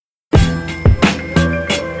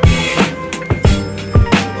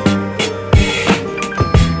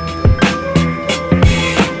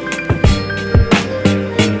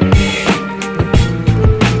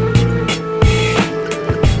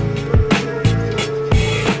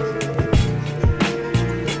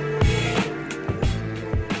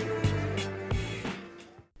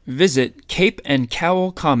Visit Cape and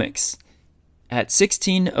Cowl Comics at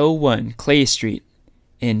 1601 Clay Street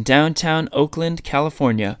in downtown Oakland,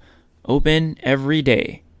 California, open every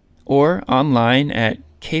day, or online at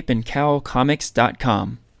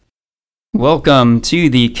capeandcowlcomics.com. Welcome to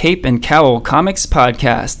the Cape and Cowl Comics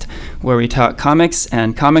podcast, where we talk comics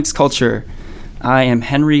and comics culture. I am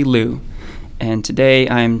Henry Liu, and today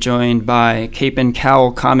I am joined by Cape and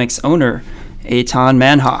Cowl Comics owner, Eitan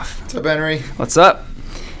Manhoff. What's up, Henry? What's up?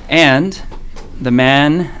 And the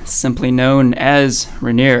man simply known as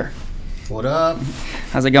Ranier. What up?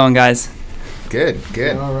 How's it going, guys? Good.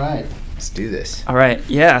 All right. Let's do this. All right.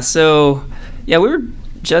 Yeah, so, we were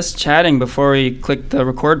just chatting before we clicked the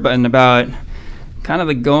record button about kind of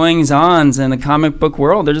the goings-ons in the comic book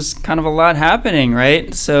world. There's kind of a lot happening,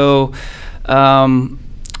 right? So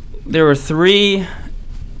there were three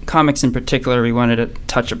comics in particular we wanted to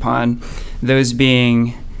touch upon, those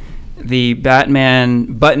being the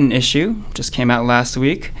Batman Button issue, just came out last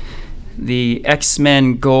week, the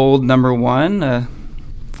X-Men Gold #1,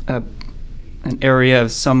 an area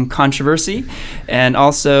of some controversy, and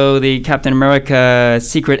also the Captain America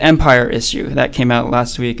Secret Empire issue that came out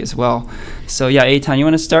last week as well. So Eitan, you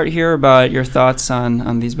want to start here about your thoughts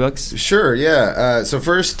on these books? Sure, yeah. So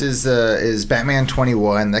first is Batman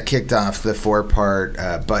 21. That kicked off the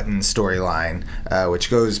 4-part Button storyline,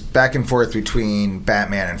 which goes back and forth between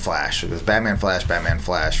Batman and Flash. It was Batman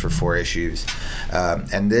Flash for 4 issues.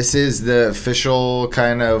 And this is the official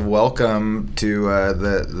kind of welcome to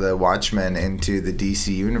the Watchmen into the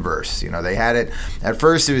DC universe. You know, they had it, at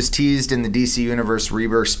first it was teased in the DC Universe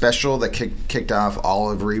Rebirth special that kicked off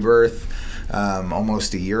all of Rebirth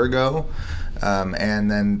almost a year ago.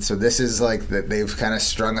 And then, so this is like that they've kind of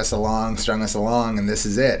strung us along, and this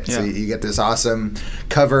is it. Yeah. So you get this awesome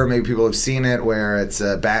cover, maybe people have seen it, where it's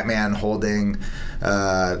Batman holding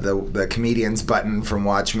the comedian's button from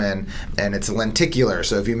Watchmen, and it's lenticular.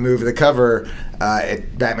 So if you move the cover,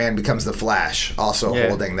 Batman becomes the Flash, also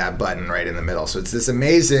holding that button right in the middle. So it's this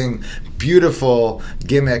amazing, beautiful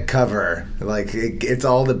gimmick cover. Like it's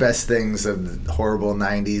all the best things of horrible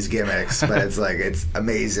 '90s gimmicks, but it's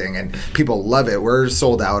amazing, and people love it. We're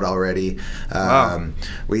sold out already. Wow.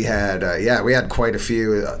 We had quite a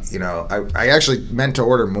few. I actually meant to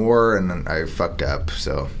order more, and then I fucked up.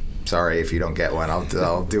 So sorry if you don't get one.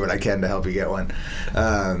 I'll do what I can to help you get one.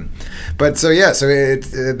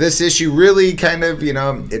 This issue really kind of,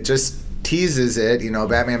 it just teases it.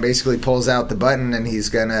 Batman basically pulls out the button and he's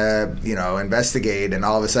gonna, investigate, and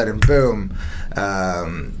all of a sudden, boom,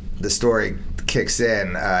 the story kicks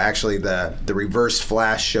in. Actually, the Reverse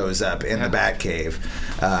Flash shows up in the Batcave,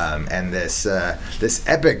 and this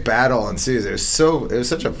epic battle ensues. It was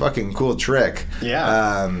such a fucking cool trick.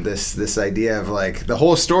 Yeah. This idea of like the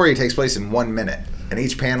whole story takes place in 1 minute, and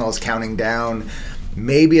each panel is counting down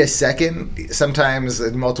maybe a second, sometimes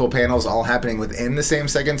multiple panels all happening within the same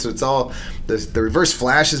second. So it's all the Reverse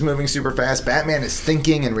Flash is moving super fast. Batman is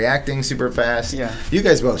thinking and reacting super fast. Yeah. You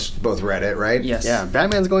guys both read it, right? Yes. Yeah.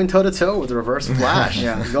 Batman's going toe to toe with the Reverse Flash.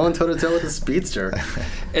 He's going toe to toe with the Speedster.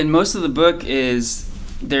 And most of the book is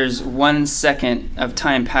there's 1 second of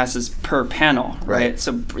time passes per panel, right?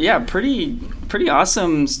 So pretty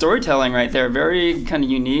awesome storytelling right there. Very kind of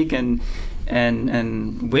unique and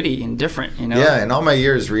witty and different, Yeah, in all my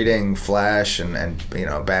years reading Flash and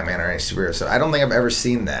Batman or any superhero, so I don't think I've ever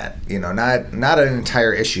seen that. Not an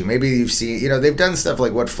entire issue. Maybe you've seen, they've done stuff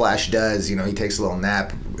like what Flash does. He takes a little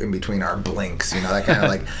nap in between our blinks. That kind of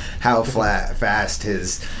like how fast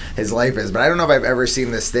his life is. But I don't know if I've ever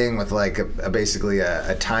seen this thing with like basically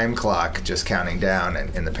a time clock just counting down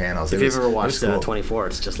in the panels. If you've ever watched cool. 24,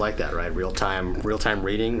 it's just like that, right? Real time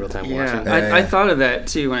reading, real time watching. I thought of that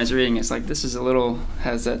too when I was reading. It's like this is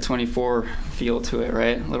has that 24 feel to it,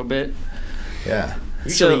 right? A little bit. Yeah.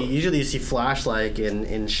 Usually you see Flash like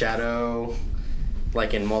in shadow,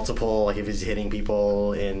 like in multiple, like if he's hitting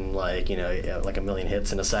people in like a million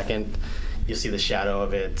hits in a second, you see the shadow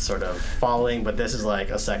of it sort of falling, but this is like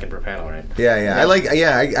a second per panel, right? Yeah.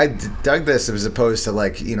 I dug this as opposed to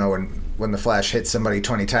like, when the Flash hits somebody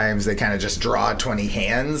 20 times, they kind of just draw 20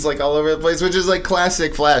 hands like all over the place, which is like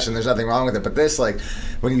classic Flash, and there's nothing wrong with it. But this, like,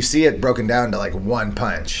 when you see it broken down to like one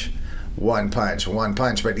punch,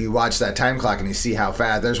 but you watch that time clock and you see how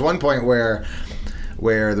fast. There's one point where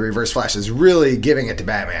the Reverse Flash is really giving it to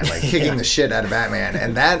Batman, like kicking the shit out of Batman,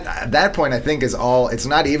 and that point I think is all. It's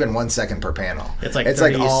not even 1 second per panel. It's like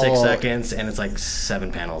 36 seconds, and it's like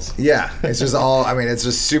 7 panels. Yeah, it's just all. I mean, it's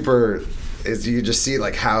just super. You just see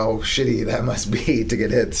like how shitty that must be to get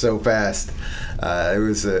hit so fast.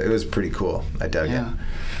 It was pretty cool. I dug it.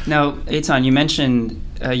 Now, Eitan, you mentioned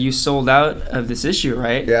you sold out of this issue,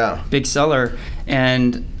 right? Yeah. Big seller.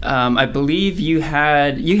 And I believe you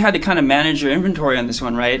had to kind of manage your inventory on this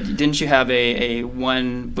one, right? Didn't you have a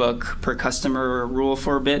one book per customer rule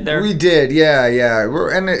for a bit there? We did, yeah.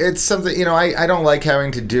 And it's something, I don't like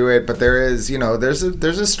having to do it, but there is, there's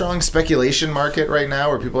a strong speculation market right now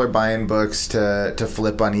where people are buying books to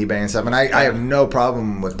flip on eBay and stuff, and I have no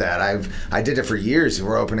problem with that. I did it for years.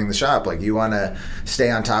 We're opening the shop. Like, you want to stay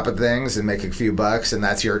on top of things and make a few bucks, and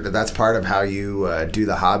that's part of how you do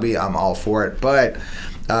the hobby. I'm all for it, but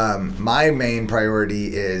my main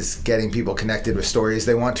priority is getting people connected with stories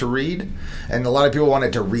they want to read, and a lot of people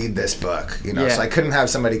wanted to read this book, so I couldn't have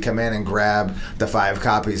somebody come in and grab the 5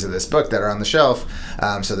 copies of this book that are on the shelf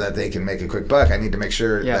so that they can make a quick buck. I need to make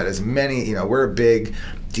sure that as many, we're a big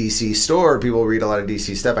DC store, people read a lot of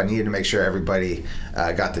DC stuff. I needed to make sure everybody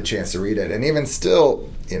got the chance to read it, and even still,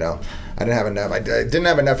 I didn't have enough. I didn't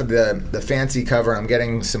have enough of the fancy cover. I'm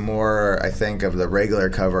getting some more, I think, of the regular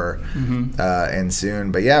cover, and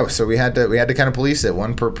soon. But yeah, so we had to kind of police it,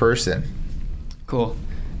 one per person. Cool.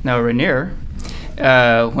 Now, Ranier,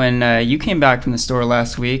 when you came back from the store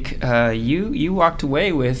last week, you walked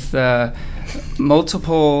away with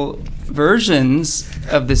multiple versions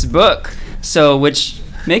of this book. So, which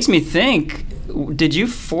makes me think, did you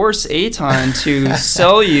force Eitan to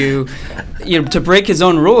sell you, to break his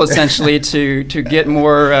own rule, essentially, to get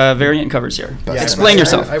more variant covers here? Explain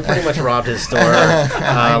yourself. I pretty much robbed his store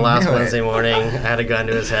last Wednesday morning. I had a gun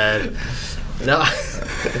to his head. No.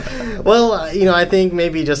 Well, I think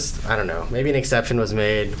maybe maybe an exception was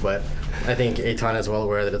made, but I think Eitan is well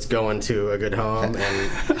aware that it's going to a good home,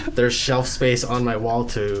 and there's shelf space on my wall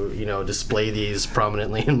to, display these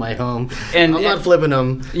prominently in my home. And I'm not flipping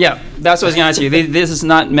them. Yeah, that's what I was going to ask you. This is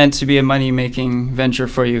not meant to be a money-making venture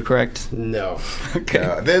for you, correct? No. Okay.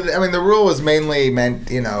 No. The rule was mainly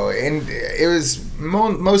meant, and it was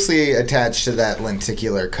mostly attached to that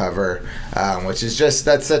lenticular cover, which is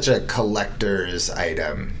that's such a collector's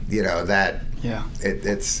item, that... Yeah,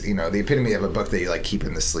 it's the epitome of a book that you keep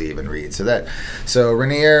in the sleeve and read. So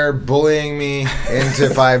Ranier bullying me into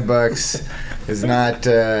 $5 is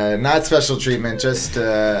not special treatment. Just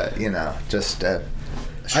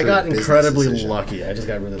I got incredibly lucky. I just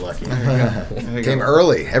got really lucky. Came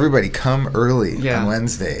early. Everybody come early on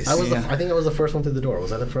Wednesdays. I think I was the first one through the door.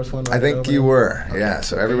 Was I the first one? I think you were. Okay. Yeah.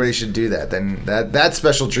 So everybody should do that. Then that's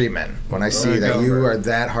special treatment. When I see that you are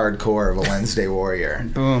that hardcore of a Wednesday warrior.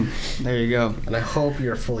 Boom. There you go. And I hope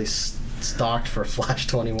you're fully stocked for Flash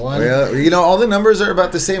 21. Well, all the numbers are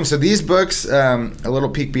about the same. So these books, a little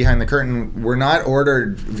peek behind the curtain, were not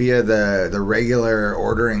ordered via the regular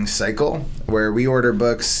ordering cycle, where we order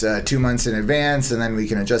books 2 months in advance, and then we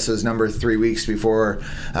can adjust those numbers 3 weeks before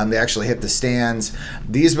they actually hit the stands.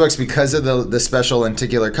 These books, because of the special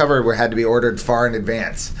lenticular cover, had to be ordered far in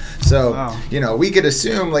advance. So, we could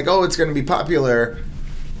assume, it's going to be popular.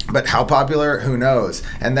 But how popular? Who knows?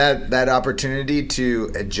 And that opportunity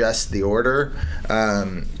to adjust the order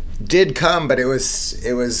did come, but it was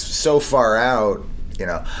so far out.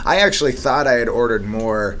 I actually thought I had ordered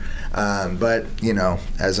more, but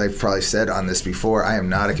as I've probably said on this before, I am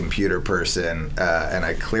not a computer person, and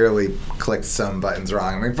I clearly clicked some buttons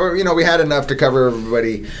wrong. I mean, we had enough to cover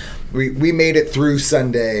everybody. We made it through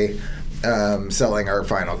Sunday, selling our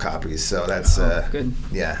final copies. So that's good.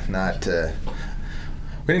 Yeah, not.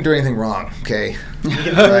 We didn't do anything wrong, okay?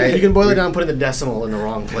 You can boil it down, putting the decimal in the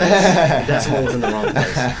wrong place. The decimal was in the wrong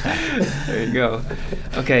place. There you go.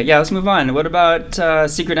 Okay, let's move on. What about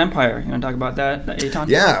Secret Empire? You want to talk about that, Eitan?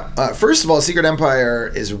 Yeah. First of all, Secret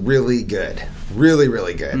Empire is really good. Really,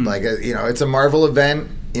 really good. It's a Marvel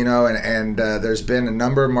event, and there's been a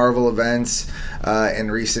number of Marvel events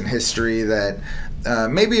in recent history that...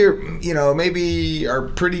 maybe are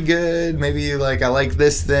pretty good. Maybe I like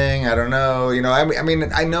this thing. I don't know.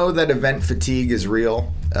 I know that event fatigue is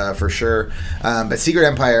real, for sure. But Secret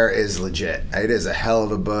Empire is legit. It is a hell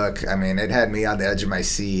of a book. I mean, it had me on the edge of my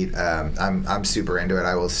seat. I'm super into it.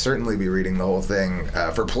 I will certainly be reading the whole thing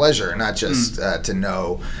for pleasure, not just to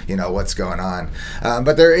know what's going on.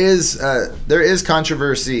 But there is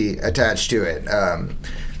controversy attached to it.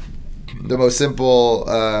 The most simple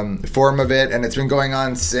form of it, and it's been going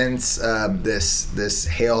on since this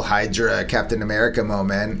Hail Hydra Captain America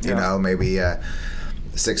moment, maybe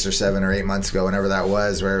 6 or 7 or 8 months ago, whenever that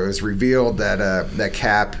was, where it was revealed that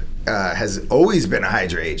Cap has always been a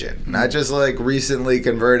Hydra agent, not just recently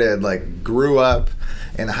converted, grew up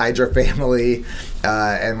in a Hydra family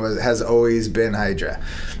and has always been Hydra.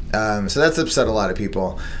 So that's upset a lot of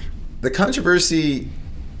people. The controversy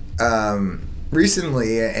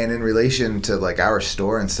recently, and in relation to our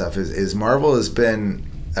store and stuff, is Marvel has been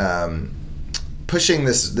pushing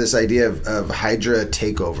this idea of Hydra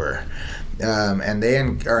takeover, and they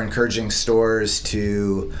are encouraging stores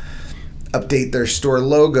to update their store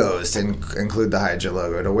logos to include the Hydra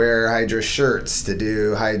logo, to wear Hydra shirts, to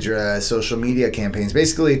do Hydra social media campaigns,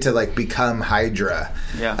 basically to like become Hydra.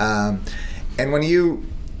 Yeah. And when you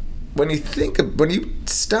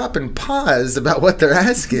stop and pause about what they're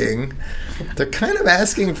asking, they're kind of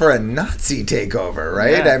asking for a Nazi takeover,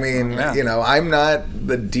 right? Yeah. I mean, I'm not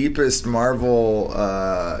the deepest Marvel,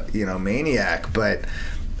 maniac, but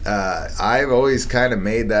I've always kind of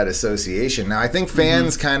made that association. Now, I think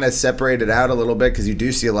fans kind of separate it out a little bit because you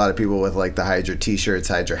do see a lot of people with like the Hydra t-shirts,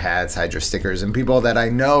 Hydra hats, Hydra stickers, and people that I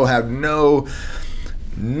know have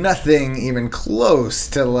nothing even close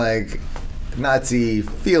to like Nazi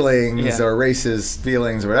feelings or racist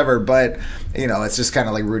feelings or whatever, but it's just kind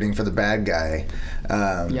of like rooting for the bad guy.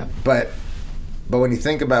 But when you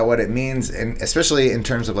think about what it means, and especially in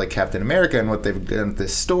terms of like Captain America and what they've done with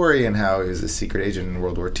this story and how he was a secret agent in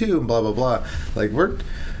World War II and blah blah blah, like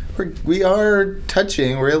we are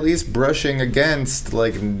touching, we're at least brushing against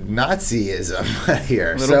like Nazism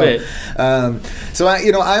here. A little bit. So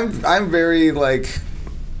I'm very like,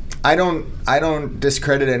 I don't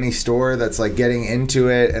discredit any store that's like getting into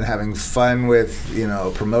it and having fun with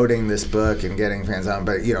promoting this book and getting fans on.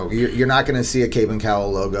 But you're not going to see a cape and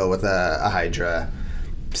cowl logo with a Hydra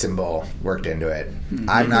symbol worked into it.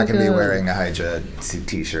 I'm not going to be wearing a Hydra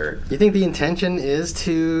t-shirt. You think the intention is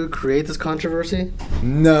to create this controversy?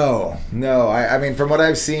 No. I mean, from what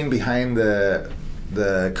I've seen behind the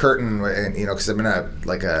curtain, and because I'm in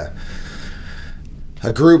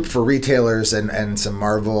a group for retailers and some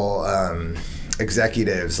Marvel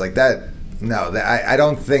executives like that. No, I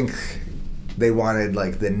don't think they wanted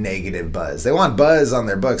like the negative buzz. They want buzz on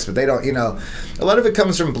their books, but they don't. A lot of it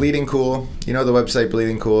comes from Bleeding Cool. The website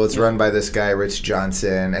Bleeding Cool. It's run by this guy Rich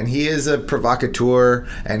Johnson, and he is a provocateur,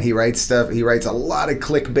 and he writes stuff. He writes a lot of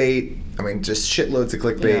clickbait. I mean, just shitloads of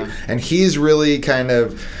clickbait, and he's really kind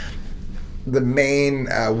of the main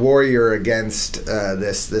warrior against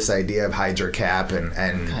this idea of Hydra Cap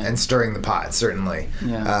and stirring the pot, certainly.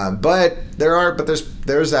 But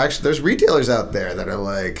there's retailers out there that are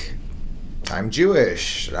like, I'm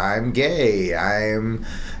Jewish, I'm gay, I'm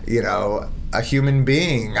a human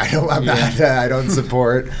being. I don't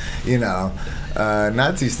support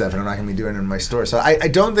Nazi stuff, and I'm not going to be doing it in my store. So I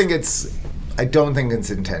don't think it's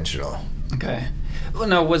intentional. Okay. Well,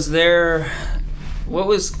 now what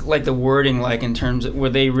was like the wording like in terms of, were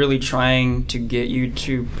they really trying to get you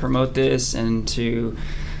to promote this and to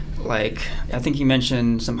like, I think you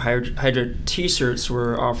mentioned some Hydra t-shirts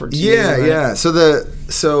were offered to you, right? Yeah. So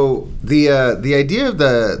the idea of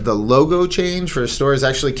the logo change for stores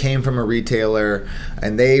actually came from a retailer,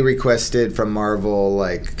 and they requested from Marvel,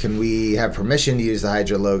 like, can we have permission to use the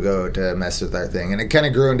Hydra logo to mess with our thing? And it kind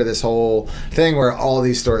of grew into this whole thing where all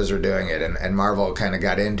these stores were doing it, and Marvel kind of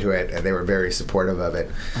got into it, and they were very supportive of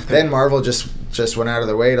it. Okay. Then Marvel just went out of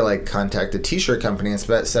their way to like contact a t-shirt company and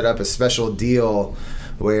set up a special deal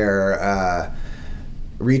where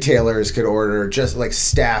retailers could order just like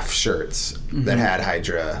staff shirts that had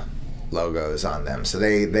Hydra logos on them. So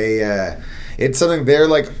they it's something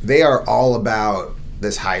they are all about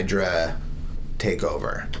this Hydra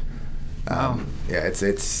takeover. Yeah,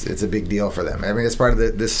 it's a big deal for them. I mean, it's part of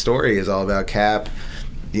this story is all about Cap,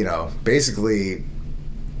 basically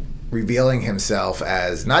revealing himself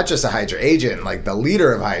as not just a Hydra agent, like the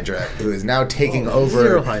leader of Hydra, who is now taking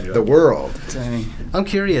over the world. Dang. I'm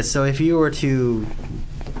curious. So if you were to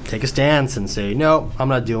take a stance and say, no, I'm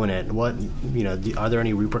not doing it, what, are there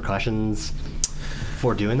any repercussions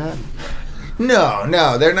for doing that?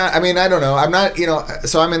 No, they're not. I mean, I don't know. I'm not,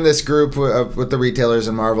 so I'm in this group with the retailers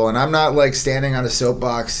in Marvel, and I'm not like standing on a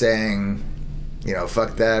soapbox saying,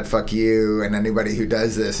 fuck that, fuck you, and anybody who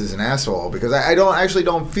does this is an asshole, because I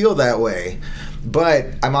don't feel that way. But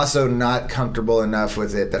I'm also not comfortable enough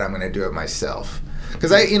with it that I'm going to do it myself.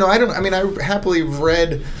 Because I happily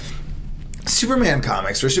read Superman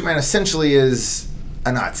comics where Superman essentially is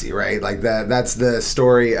a Nazi, right? Like that's the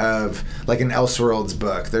story of like an Elseworlds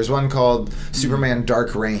book. There's one called Superman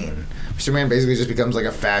Dark Reign. Superman basically just becomes like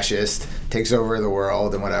a fascist, takes over the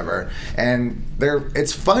world and whatever. And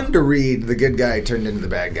it's fun to read the good guy turned into the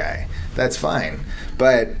bad guy. That's fine.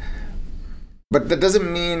 But that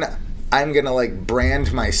doesn't mean I'm going to like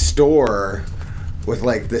brand my store with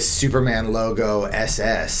like the Superman logo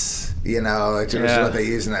SS, which is what they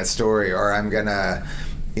use in that story. Or I'm going to,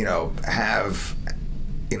 have,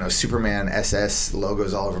 Superman SS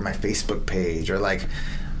logos all over my Facebook page. Or like,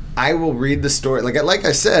 I will read the story. Like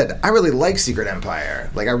I said, I really like Secret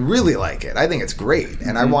Empire. Like, I really like it. I think it's great.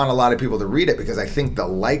 And I want a lot of people to read it because I think they'll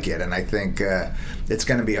like it. And I think it's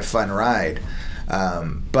going to be a fun ride.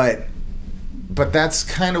 But but that's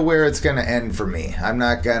kind of where it's going to end for me. I'm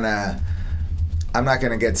not gonna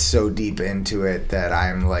get so deep into it that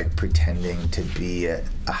I'm like pretending to be a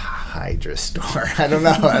Hydra store. I don't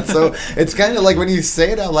know. So it's kind of like when you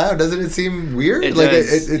say it out loud, doesn't it seem weird? It like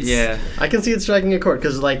does. It's, yeah, I can see it striking a chord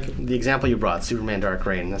because, like the example you brought, Superman Dark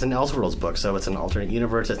Reign, that's an Elseworlds book, so it's an alternate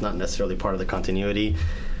universe. It's not necessarily part of the continuity.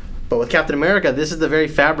 But with Captain America, this is the very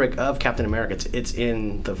fabric of Captain America. It's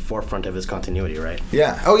in the forefront of his continuity, right?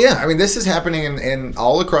 Yeah. Oh, yeah. I mean, this is happening in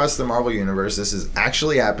all across the Marvel Universe. This is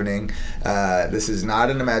actually happening. This is not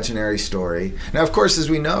an imaginary story. Now, of course, as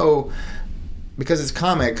we know, because it's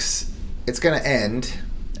comics, it's going to end,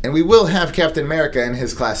 and we will have Captain America in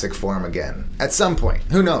his classic form again at some point.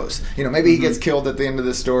 Who knows? You know, maybe he gets killed at the end of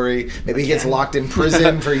the story. Maybe he gets locked in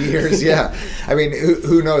prison for years. Yeah. I mean,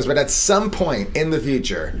 who knows? But at some point in the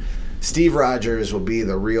future, Steve Rogers will be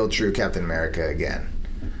the real, true Captain America again.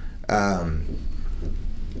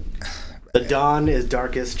 The dawn is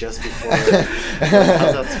darkest just before. Yeah,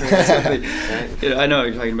 I know what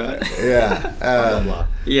you're talking about. Yeah. Blah, blah.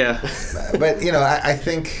 Yeah. But you know, I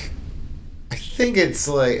think it's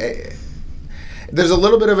like there's a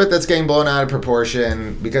little bit of it that's getting blown out of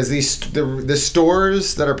proportion because the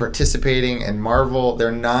stores that are participating in Marvel,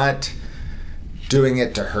 they're not doing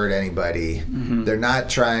it to hurt anybody. Mm-hmm. They're not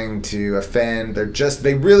trying to offend.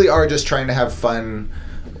 They really are just trying to have fun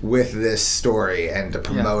with this story and to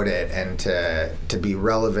promote it and to be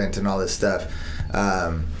relevant and all this stuff.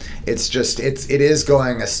 It is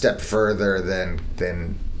going a step further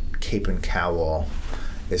than Cape and Cowl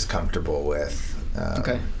is comfortable with.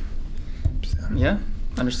 Okay. So. Yeah,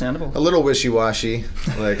 understandable. A little wishy-washy.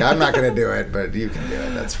 Like, I'm not going to do it, but you can do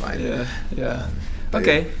it. That's fine. Yeah.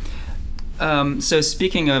 Okay. So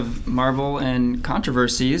speaking of Marvel and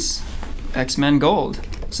controversies, X-Men Gold.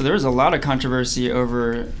 So there was a lot of controversy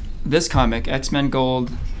over this comic, X-Men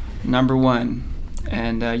Gold #1.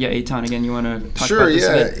 And Eitan, again, you want to talk about this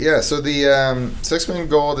a bit? Yeah. So the X-Men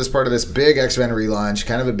Gold is part of this big X-Men relaunch,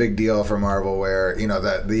 kind of a big deal for Marvel, where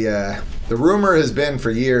the rumor has been for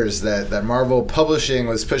years that Marvel Publishing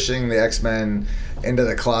was pushing the X-Men into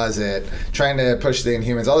the closet, trying to push the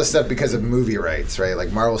Inhumans, all this stuff because of movie rights, right?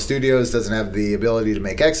 Like Marvel Studios doesn't have the ability to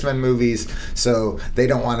make X-Men movies, so they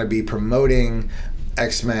don't want to be promoting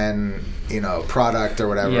X-Men, product or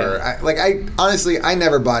whatever. Yeah. I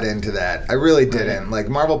never bought into that. I really didn't. Like,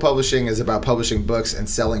 Marvel Publishing is about publishing books and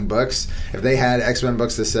selling books. If they had X-Men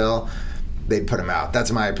books to sell, they'd put them out.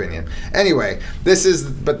 That's my opinion. Anyway, this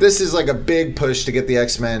is like a big push to get the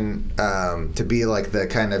X-Men to be like the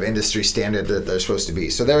kind of industry standard that they're supposed to be.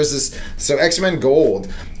 So X-Men Gold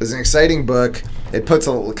is an exciting book. It puts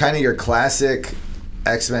kind of your classic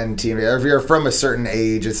X-Men team. If you're from a certain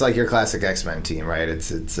age, it's like your classic X-Men team, right?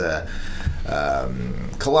 It's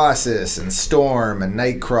Colossus and Storm and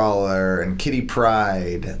Nightcrawler and Kitty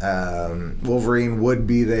Pryde. Wolverine would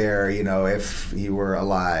be there, if he were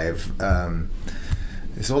alive.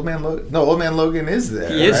 Is Old Man Logan? No, Old Man Logan is there.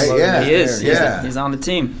 He is. Right? Yeah, he is. Yeah. He's on the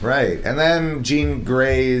team. Right, and then Jean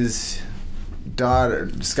Grey's daughter,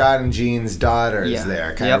 Scott and Jean's daughter, is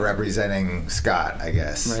there, kind of representing Scott, I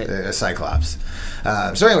guess, right. Cyclops.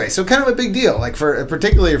 So anyway, so kind of a big deal, like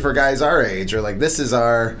particularly for guys our age, or like this is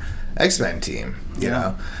our X-Men team, you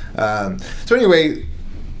know. So anyway,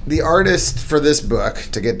 the artist for this book,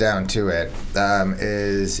 to get down to it,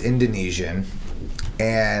 is Indonesian,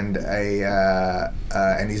 and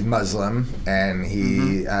he's Muslim, and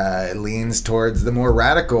he leans towards the more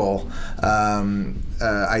radical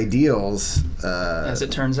ideals. As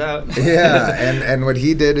it turns out. Yeah, and what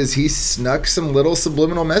he did is he snuck some little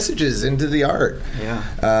subliminal messages into the art.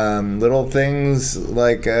 Yeah. Little things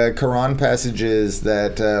like Quran passages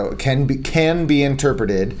that can be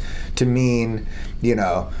interpreted to mean,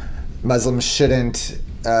 Muslims shouldn't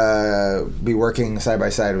be working side by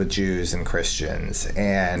side with Jews and Christians,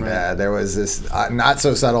 and there was this not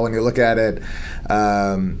so subtle when you look at it.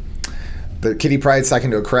 But Kitty Pryde's talking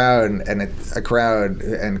to a crowd,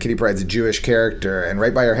 and Kitty Pryde's a Jewish character, and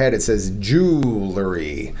right by her head it says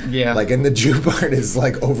jewelry. Yeah. Like, and the Jew part is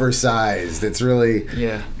like oversized. It's really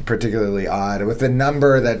particularly odd. With the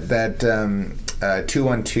number that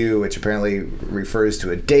 212, which apparently refers to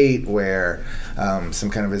a date where some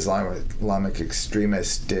kind of Islamic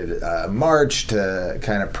extremist did a march to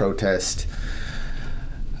kind of protest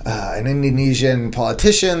an Indonesian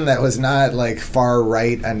politician that was not like far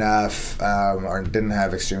right enough or didn't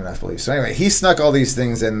have extreme enough beliefs. So anyway, he snuck all these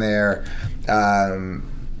things in there, and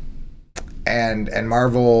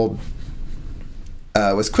Marvel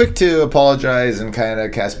was quick to apologize and kind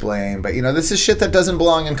of cast blame. But this is shit that doesn't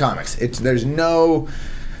belong in comics. There's no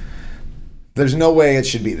There's no way it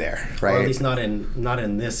should be there, right? Or at least not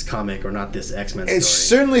in this comic or not this X-Men story. It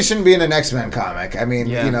certainly shouldn't be in an X-Men comic. I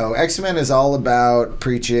mean, X-Men is all about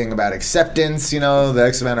preaching about acceptance. The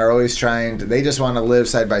X-Men are always they just want to live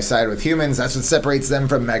side by side with humans. That's what separates them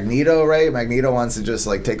from Magneto, right? Magneto wants to just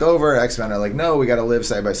take over. X-Men are like, no, we got to live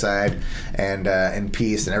side by side and in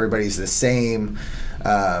peace, and everybody's the same.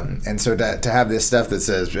 And so to have this stuff that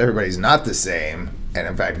says everybody's not the same, and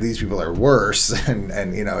in fact these people are worse, and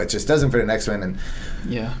it just doesn't fit in X-Men. And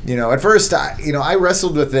at first I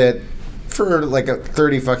wrestled with it for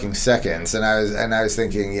 30 fucking seconds, and I was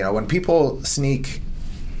thinking, when people sneak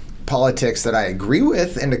politics that I agree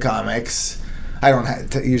with into comics, I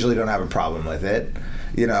usually don't have a problem with it.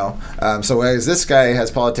 So as this guy has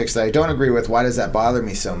politics that I don't agree with, why does that bother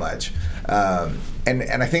me so much? And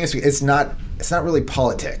I think it's not really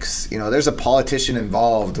politics. There's a politician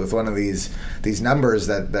involved with one of these numbers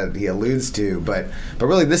that he alludes to, but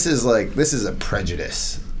really this is a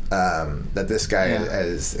prejudice that this guy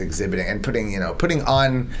is exhibiting and putting it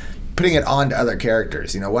on to other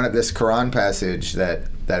characters. One of this Quran passage that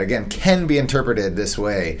again can be interpreted this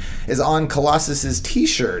way is on Colossus's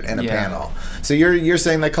T-shirt in a panel. So you're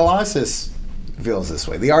saying that Colossus feels this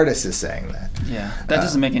way. The artist is saying that. Yeah, that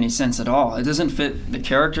doesn't make any sense at all. It doesn't fit the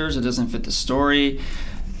characters. It doesn't fit the story.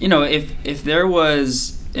 If there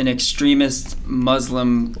was an extremist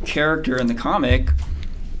Muslim character in the comic,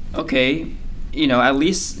 okay, at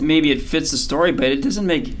least maybe it fits the story, but it doesn't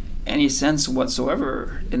make any sense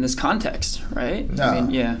whatsoever in this context, right? No. I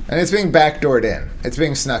mean, And it's being backdoored in. It's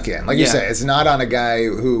being snuck in. Like you say, it's not on a guy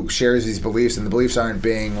who shares these beliefs, and the beliefs aren't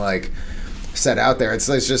being set out there. It's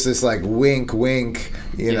just this wink, wink.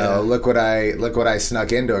 Look what I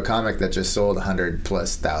snuck into a comic that just sold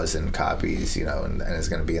 100,000+ copies. And is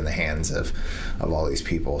going to be in the hands of all these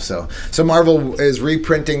people. So Marvel is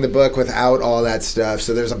reprinting the book without all that stuff.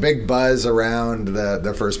 So there's a big buzz around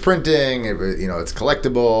the first printing. It's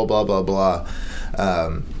collectible. Blah blah blah.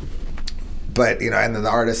 But and then the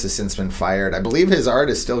artist has since been fired. I believe his art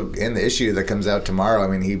is still in the issue that comes out tomorrow. I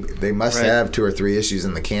mean, they must have 2 or 3 issues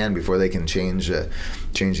in the can before they can change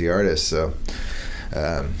the artist. So,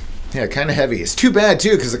 kind of heavy. It's too bad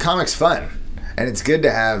too because the comic's fun, and it's good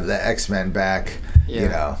to have the X-Men back.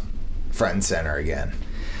 Front and center again.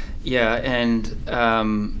 Yeah, and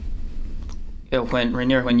when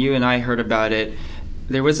Ranier, when you and I heard about it,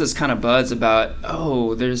 there was this kind of buzz about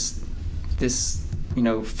there's this.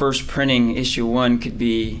 First printing issue 1 could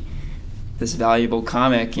be this valuable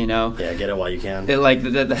comic, Yeah, get it while you can.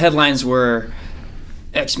 The headlines were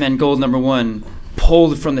X-Men Gold #1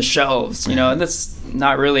 pulled from the shelves, and that's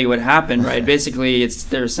not really what happened, right? Basically,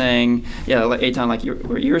 they're saying, like Eitan, like you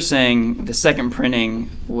were saying, the second printing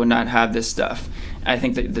would not have this stuff. I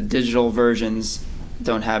think that the digital versions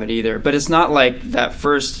don't have it either. But it's not like that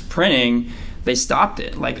first printing, they stopped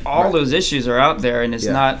it. All those issues are out there, and it's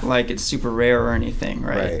not like it's super rare or anything,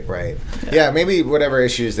 right? Right. Yeah, maybe whatever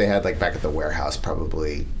issues they had, back at the warehouse,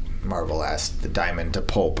 probably Marvel asked the Diamond to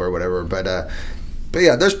pulp or whatever. But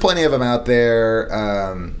yeah, there's plenty of them out there.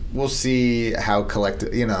 We'll see how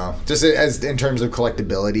just as in terms of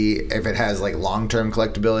collectability, if it has long-term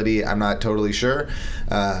collectability, I'm not totally sure.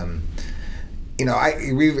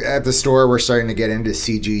 We at the store we're starting to get into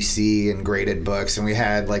CGC and graded books, and we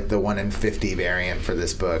had the 1 in 50 variant for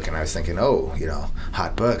this book, and I was thinking,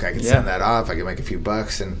 hot book, I could send that off, I could make a few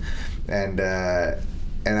bucks, and I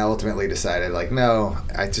ultimately decided no,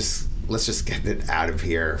 let's just get it out of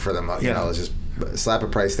here for the let's just slap a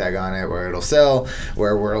price tag on it where it'll sell,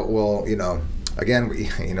 where we'll again,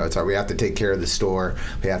 it's hard. We have to take care of the store.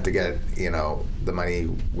 We have to get the money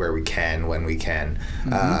where we can, when we can.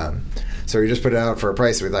 Mm-hmm. So we just put it out for a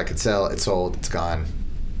price we thought could sell. It sold. It's gone.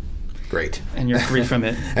 Great. And you're free from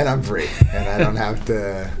it. And I'm free, and I don't have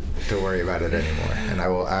to worry about it anymore. And I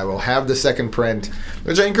will have the second print,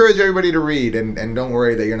 which I encourage everybody to read. And don't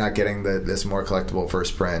worry that you're not getting this more collectible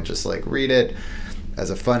first print. Just read it as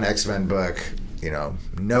a fun X-Men book.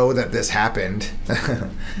 Know that this happened.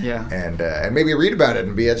 Yeah. And maybe read about it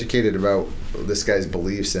and be educated about this guy's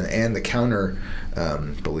beliefs and the counter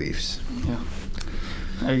beliefs. Yeah.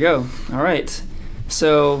 There you go. All right.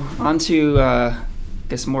 So on to,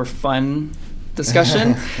 more fun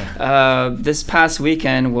discussion. This past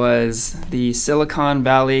weekend was the Silicon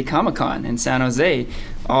Valley Comic-Con in San Jose.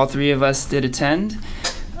 All 3 of us did attend.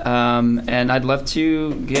 And I'd love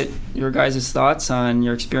to get your guys' thoughts on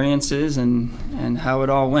your experiences and how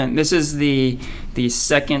it all went. This is the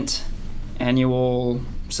second annual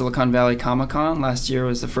Silicon Valley Comic-Con. Last year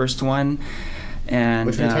was the first one. And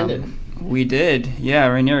which we attended. We did. Yeah,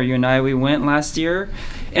 Ranier, you and I, we went last year.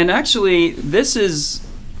 And actually, this is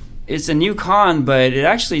it's a new con, but it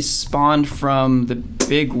actually spawned from the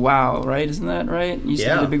Big Wow, right? Isn't that right? Used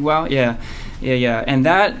to be the Big Wow? Yeah. And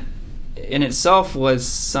that in itself was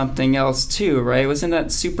something else too, right? Wasn't that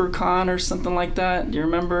SuperCon or something like that? Do you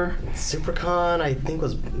remember? SuperCon, I think,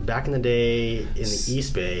 was back in the day in the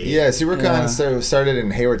East Bay. Yeah, SuperCon started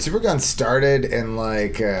in Hayward. SuperCon started in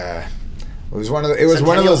like it was one of those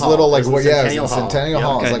little like Centennial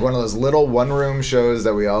Hall. It's like one of those little one-room shows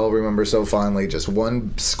that we all remember so fondly. Just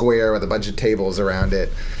one square with a bunch of tables around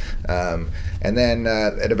it. And then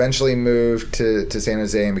it eventually moved to San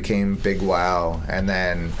Jose and became Big Wow. And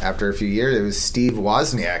then after a few years, it was Steve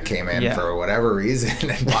Wozniak came in for whatever reason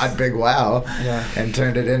and bought Big Wow and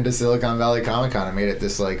turned it into Silicon Valley Comic Con and made it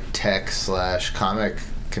this like tech/comic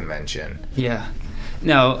convention. Yeah.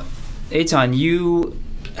 Now, Eitan, you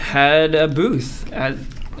had a booth at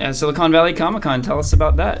Silicon Valley Comic Con. Tell us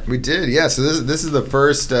about that. We did, yeah. So this is the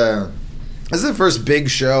first. This is the first big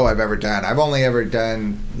show I've ever done. I've only ever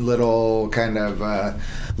done little kind of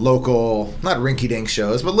local, not rinky-dink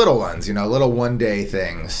shows, but little ones, little one-day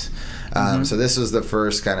things. So this was the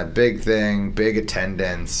first kind of big thing, big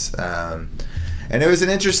attendance. And it was an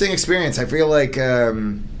interesting experience. I feel like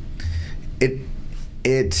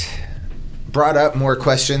it brought up more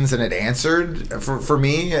questions than it answered for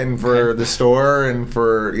me and for the store and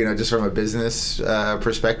for, just from a business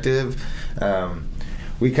perspective.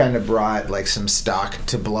 We kind of brought like some stock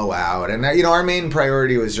to blow out, and our main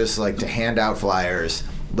priority was just like to hand out flyers,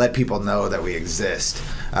 let people know that we exist,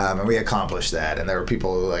 and we accomplished that. And there were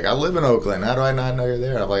people who were like, I live in Oakland, how do I not know you're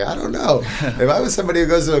there? And I'm like, I don't know. If I was somebody who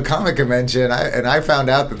goes to a comic convention and I found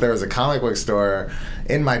out that there was a comic book store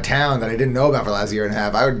in my town that I didn't know about for the last year and a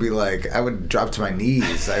half, I would be like, I would drop to my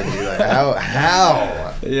knees. I'd be like,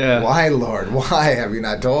 how? Yeah. Why, Lord? Why have you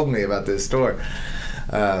not told me about this store?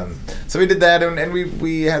 So we did that, and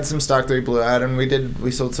we had some stock that we blew out, and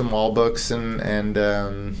we sold some wall books, and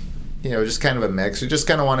just kind of a mix. We just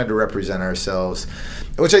kind of wanted to represent ourselves,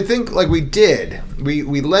 which I think like we did. We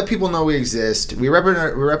let people know we exist. We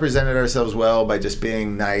represented ourselves well by just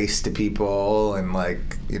being nice to people and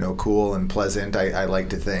like cool and pleasant. I like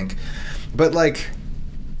to think, but like.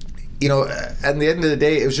 At the end of the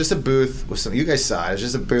day, it was just a booth with some. You guys saw it. It was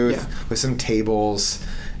just a booth with some tables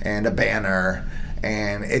and a banner.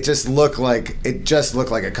 And it just looked like a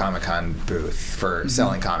Comic-Con booth for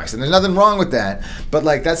selling comics. And there's nothing wrong with that. But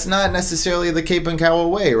like that's not necessarily the Cape and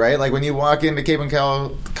Cowell way, right? Like when you walk into Cape and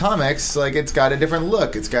Cowell Comics, like it's got a different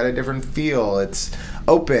look, it's got a different feel, it's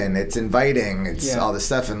open, it's inviting, it's all this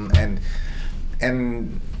stuff and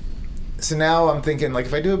so now I'm thinking, like,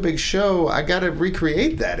 if I do a big show, I got to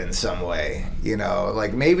recreate that in some way,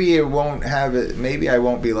 Like, maybe I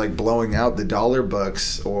won't be, like, blowing out the dollar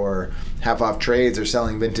books or half-off trades or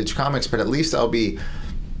selling vintage comics, but at least I'll be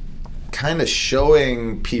kind of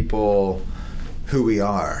showing people who we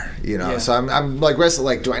are, So I'm like wrestling.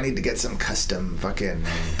 Like, do I need to get some custom fucking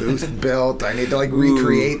booth built? Do I need to like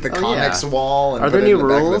recreate the comics wall? And Are there any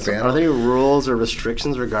rules? Are there any rules or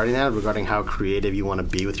restrictions regarding that? Regarding how creative you want to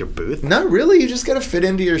be with your booth? Not really. You just got to fit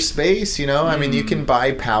into your space. I mean, you can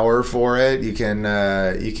buy power for it. You can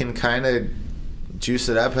kind of juice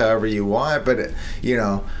it up however you want, but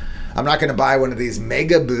I'm not going to buy one of these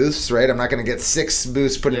mega booths, right? I'm not going to get 6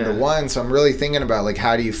 booths put into one. So I'm really thinking about like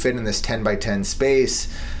how do you fit in this 10 by 10 space,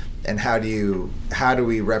 and how do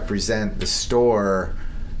we represent the store,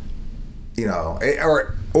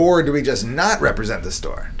 or do we just not represent the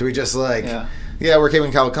store? Do we just like we're Cape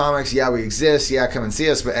and Cowell Comics, we exist, come and see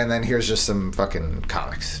us, and then here's just some fucking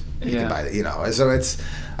comics you can buy that, So it's.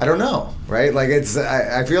 I don't know, right? Like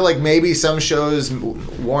I feel like maybe some shows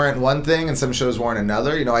warrant one thing and some shows warrant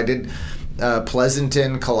another. I did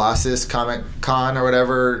Pleasanton Colossus Comic Con or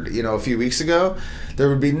whatever, a few weeks ago. There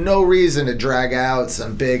would be no reason to drag out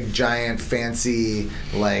some big, giant, fancy,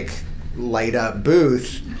 like light up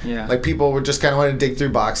booth. Yeah. Like people would just kind of want to dig through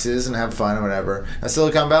boxes and have fun or whatever. A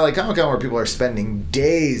Silicon Valley Comic Con where people are spending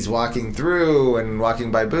days walking through and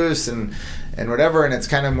walking by booths and whatever, and it's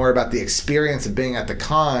kind of more about the experience of being at the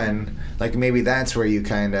con. Like maybe that's where you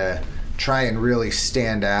kind of try and really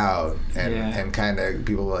stand out and kind of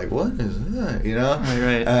people are like, what is that?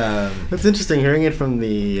 Right. That's interesting hearing it from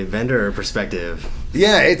the vendor perspective.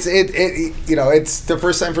 Yeah, it's the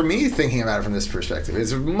first time for me thinking about it from this perspective.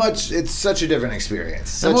 It's such a different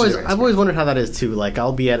experience. I've always wondered how that is too. Like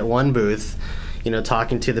I'll be at one booth,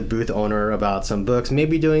 talking to the booth owner about some books,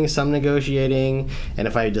 maybe doing some negotiating, and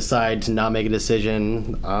if I decide to not make a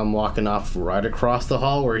decision, I'm walking off right across the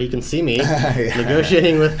hall where he can see me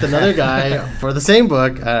negotiating with another guy for the same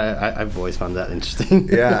book. I've always found that interesting.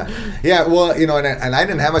 Yeah. Well, and I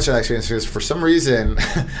didn't have much of that experience because for some reason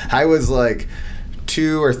I was like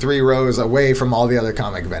 2 or 3 rows away from all the other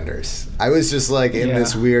comic vendors. I was just like in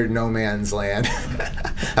this weird no man's land.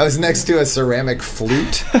 I was next to a ceramic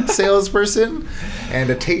flute salesperson and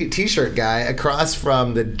a t-shirt guy across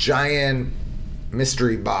from the giant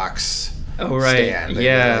mystery box stand.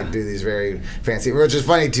 They like do these very fancy, which is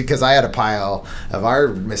funny too, because I had a pile of our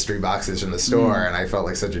mystery boxes from the store, and I felt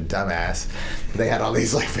like such a dumbass. They had all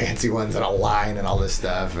these like fancy ones and a line and all this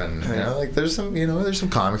stuff, and like there's some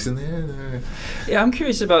comics in there. Yeah, I'm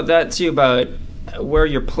curious about that too, about where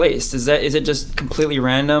you're placed. Is it just completely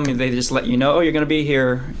random? They just let you know, you're going to be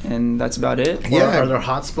here, and that's about it? Yeah. Or are there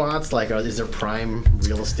hot spots? Like, is there prime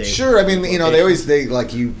real estate? Sure. I mean, they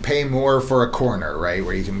like you pay more for a corner, right,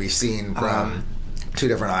 where you can be seen from 2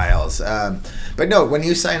 different aisles. But no, when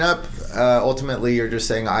you sign up, ultimately you're just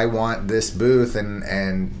saying, I want this booth,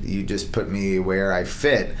 and you just put me where I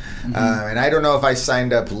fit. Mm-hmm. And I don't know if I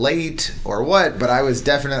signed up late or what, but I was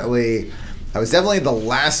definitely the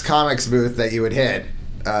last comics booth that you would hit.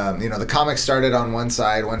 The comics started on one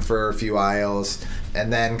side, went for a few aisles,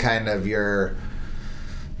 and then kind of your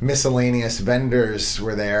miscellaneous vendors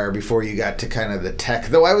were there before you got to kind of the tech.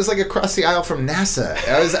 Though I was like across the aisle from NASA.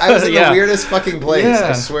 I was in the weirdest fucking place. Yeah.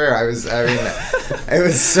 I swear. It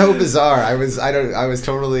was so bizarre. I was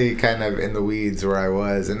totally kind of in the weeds where I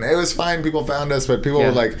was, and it was fine. People found us, but people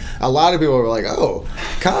were like, a lot of people were like, "Oh,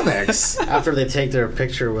 comics!" After they take their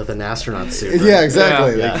picture with an astronaut suit. Right? Yeah,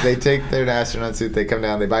 exactly. Yeah. They take their astronaut suit. They come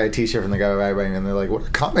down. They buy a T-shirt from the guy buying, and they're like, "What are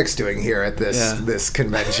comics doing here at this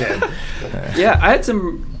convention?" Yeah, I had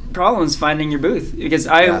some problems finding your booth because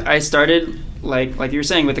I started like you were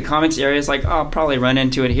saying with the comics area. It's like, I'll probably run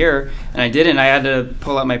into it here, and I didn't. I had to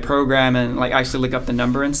pull out my program and like actually look up the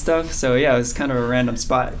number and stuff. So yeah, it was kind of a random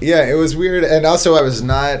spot. Yeah, it was weird. And also I was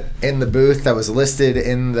not in the booth that was listed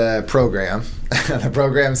in the program. The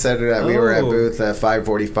program said that we were at booth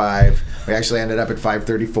 545. We actually ended up at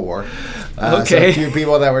 534. Okay. So a few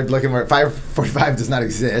people that were looking for 545 does not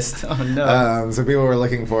exist. Oh no. So people were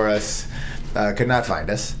looking for us. Could not find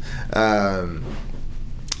us.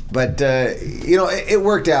 But it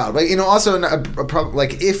worked out. But also a problem,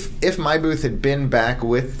 like if my booth had been back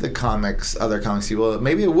with the other comics people,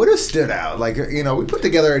 maybe it would have stood out. Like we put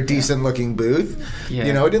together a decent looking booth. Yeah.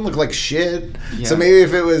 It didn't look like shit. Yeah. So maybe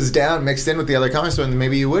if it was down mixed in with the other comics, then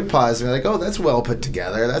maybe you would pause and be like, oh, that's well put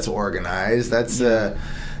together. That's organized. That's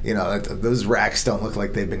those racks don't look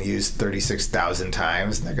like they've been used 36,000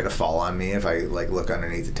 times, and they're gonna fall on me if I like look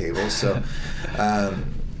underneath the table. So.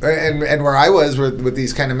 And where I was with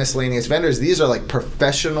these kind of miscellaneous vendors, these are like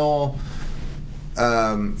professional,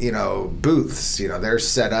 booths. They're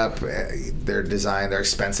set up, they're designed, they're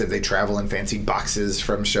expensive. They travel in fancy boxes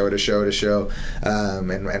from show to show to show.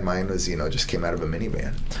 And mine was, just came out of a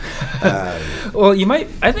minivan. Well,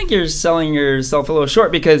 I think you're selling yourself a little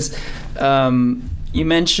short because you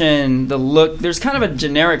mentioned the look. There's kind of a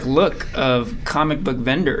generic look of comic book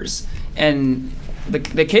vendors, and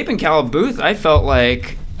the Cape and Cowl booth, I felt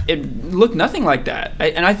like it looked nothing like that.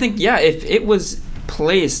 And I think, if it was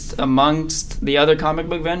placed amongst the other comic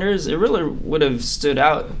book vendors, it really would have stood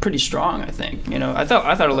out pretty strong, I think. I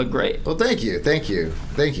thought it looked great. Well, thank you.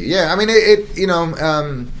 Yeah, I mean,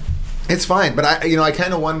 it's fine, but I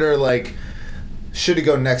kind of wonder, like, should it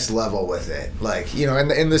go next level with it? Like,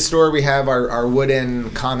 in the store we have our wooden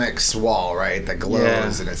comics wall, right, that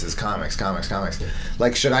glows and it says comics.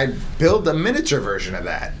 Like, should I build a miniature version of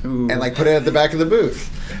that and like put it at the back of the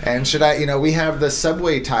booth? And should I, we have the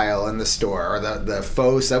subway tile in the store, or the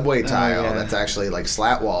faux subway tile that's actually like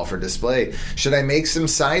slat wall for display. Should I make some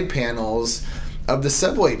side panels of the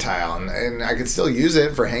subway tile, and I could still use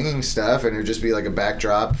it for hanging stuff, and it would just be like a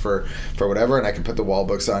backdrop for whatever, and I could put the wall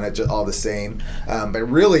books on it all the same. But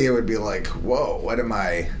really, it would be like, whoa, what am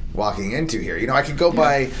I walking into here? I could go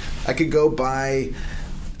buy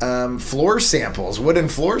floor samples, wooden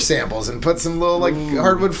floor samples, and put some little like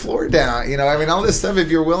hardwood floor down. All this stuff. If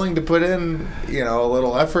you're willing to put in, a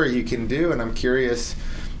little effort, you can do. And I'm curious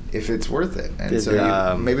if it's worth it.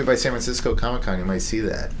 And maybe by San Francisco Comic-Con, you might see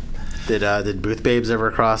that. Did booth babes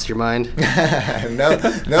ever cross your mind?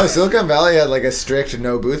 No. Silicon Valley had like a strict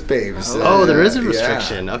no booth babes. There is a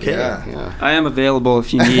restriction. Yeah, okay. Yeah. I am available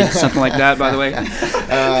if you need something like that, by the way.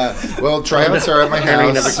 Well, tryouts are at my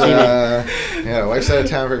house. Wife's out of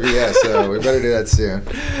town for VS, so we better do that soon.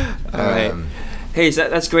 All right. Hey, so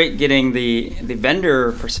that's great getting the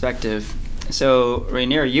vendor perspective. So,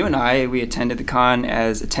 Ranier, you and we attended the con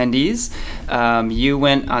as attendees. You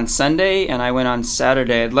went on Sunday, and I went on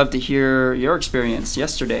Saturday. I'd love to hear your experience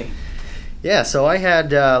yesterday. Yeah, so I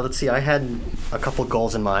had, I had a couple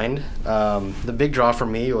goals in mind. The big draw for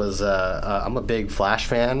me was I'm a big Flash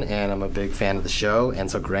fan, and I'm a big fan of the show, and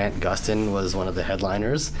so Grant Gustin was one of the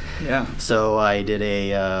headliners. Yeah. So I did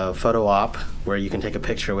a photo op where you can take a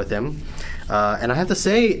picture with him. And I have to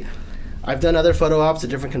say, I've done other photo ops at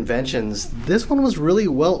different conventions. This one was really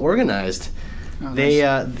well organized. Oh, they,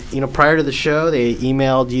 prior to the show, they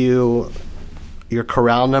emailed you your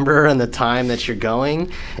corral number and the time that you're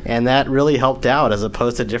going, and that really helped out as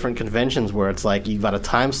opposed to different conventions where it's like you've got a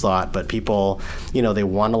time slot, but people, they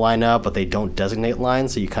want to line up, but they don't designate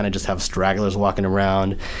lines, so you kind of just have stragglers walking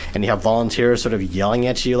around, and you have volunteers sort of yelling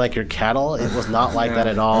at you like you're cattle. It was not like that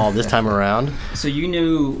at all this time around. So you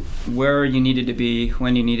knew where you needed to be,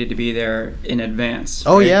 when you needed to be there in advance,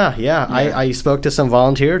 right? Oh, yeah. I spoke to some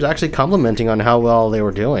volunteers actually complimenting on how well they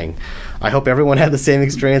were doing. I hope everyone had the same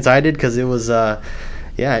experience I did, because it was,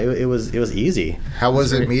 it was easy. How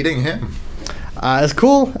was it meeting him? It's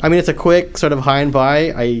cool. I mean, it's a quick sort of hi and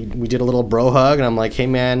bye. We did a little bro hug, and I'm like, "Hey,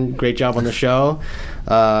 man, great job on the show,"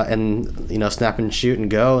 and snap and shoot and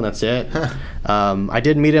go, and that's it. I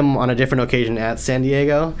did meet him on a different occasion at San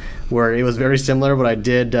Diego, where it was very similar, but I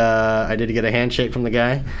did get a handshake from the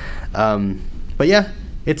guy. But yeah,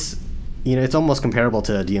 it's almost comparable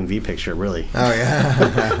to a DMV picture, really. Oh,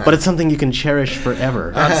 yeah. But it's something you can cherish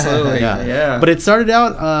forever. Absolutely, yeah. But it started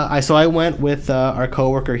out, I went with our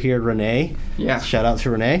coworker here, Ranier. Yeah. Shout out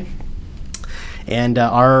to Ranier. And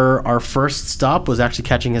our first stop was actually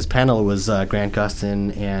catching his panel. It was Grant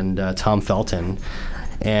Gustin and Tom Felton.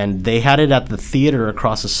 And they had it at the theater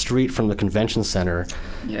across the street from the convention center.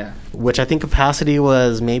 Yeah. Which I think capacity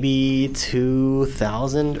was maybe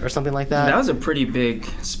 2,000 or something like that. That was a pretty big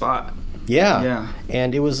spot. Yeah.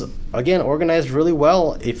 And it was, again, organized really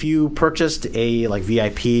well. If you purchased a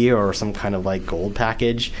VIP or some kind of gold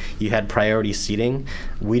package, you had priority seating.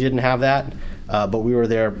 We didn't have that, but we were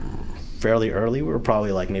there fairly early. We were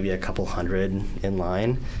probably maybe a couple hundred in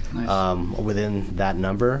line. Nice. Within that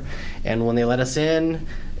number. And when they let us in,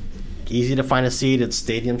 easy to find a seat. It's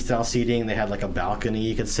stadium-style seating. They had a balcony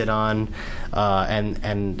you could sit on.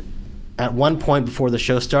 And at one point before the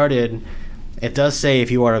show started, it does say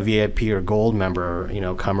if you are a VIP or gold member,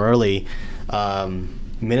 come early.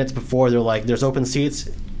 Minutes before, they're like, there's open seats.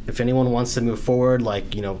 If anyone wants to move forward,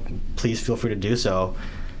 please feel free to do so.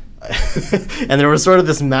 And there was sort of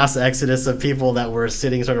this mass exodus of people that were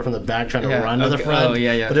sitting sort of from the back trying to run to the front. Oh,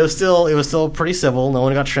 yeah. But it was still pretty civil. No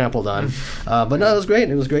one got trampled on. But no, it was great.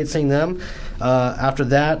 It was great seeing them. After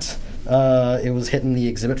that, it was hitting the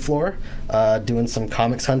exhibit floor, doing some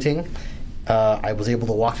comics hunting. I was able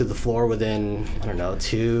to walk through the floor within,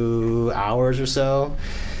 2 hours or so.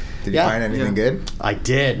 Did you find anything good? I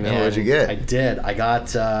did, man. What'd you get? I did. I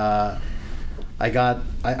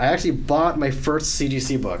actually bought my first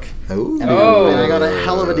CGC book. Ooh. And I got a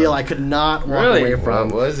hell of a deal I could not walk away from.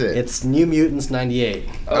 What was it? It's New Mutants 98.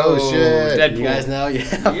 Oh, shit. Deadpool. You guys know? Yeah.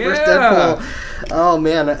 First Deadpool. Oh,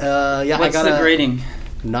 man. What's I got the grading?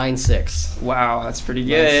 9.6. Wow, that's pretty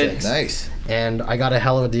good. 9.6. Nice. And I got a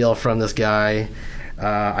hell of a deal from this guy.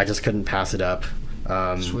 I just couldn't pass it up.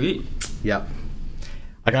 Sweet. Yep.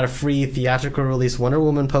 I got a free theatrical release Wonder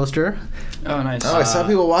Woman poster. Oh, nice. Oh, I saw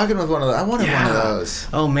people walking with one of those. I wanted one of those.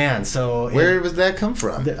 Oh, man. So where does that come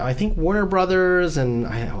from? I think Warner Brothers and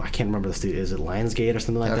I can't remember the studio. Is it Lionsgate or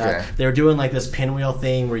something like that? They were doing this pinwheel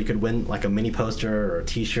thing where you could win a mini poster or a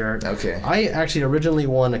T-shirt. Okay. I actually originally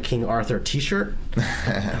won a King Arthur T-shirt.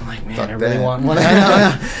 I'm like, man, I really that. want one. I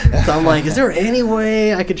know. So I'm like, is there any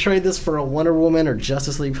way I could trade this for a Wonder Woman or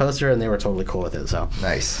Justice League poster? And they were totally cool with it. So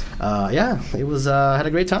nice. It was. I had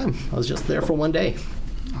a great time. I was just there for one day.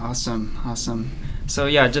 Awesome. So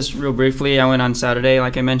yeah, just real briefly, I went on Saturday,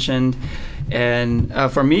 like I mentioned, and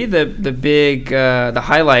for me, the big the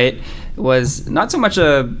highlight was not so much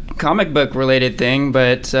a comic book related thing,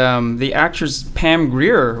 but the actress Pam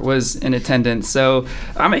Grier was in attendance. So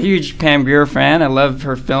I'm a huge Pam Grier fan. I love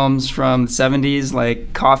her films from the 70s,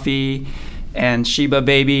 like Coffee and Sheba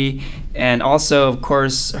Baby, and also, of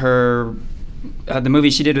course, her. The movie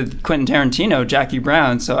she did with Quentin Tarantino, Jackie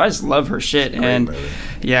Brown. So I just love her shit, and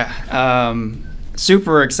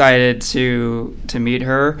super excited to meet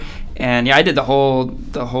her. And yeah, I did the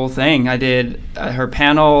whole thing. I did her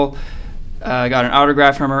panel, got an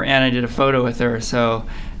autograph from her, and I did a photo with her. So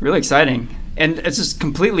really exciting, and it's just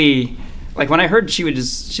completely. When I heard she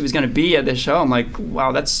was going to be at this show, I'm like,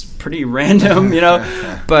 wow, that's pretty random,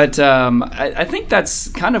 But I think that's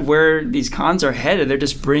kind of where these cons are headed. They're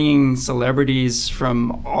just bringing celebrities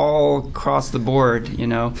from all across the board,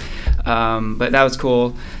 But that was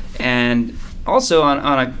cool. And also on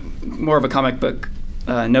a more of a comic book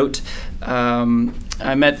note,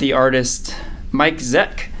 I met the artist Mike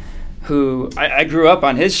Zeck, who I grew up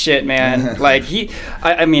on his shit, man. Like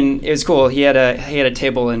I mean, it was cool. He had a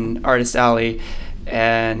table in Artist Alley,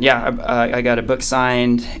 and I got a book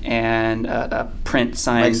signed and a print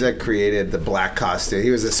signed. Mike Zeck created the black costume. He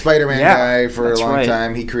was a Spider-Man guy for a long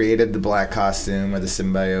time. He created the black costume, or the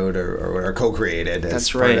symbiote, or co-created as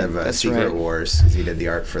part of Secret Wars. He did the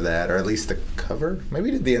art for that, or at least the cover. Maybe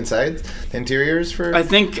he did the insides, the interiors for. I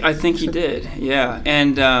think he did. Yeah,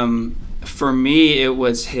 and. For me, it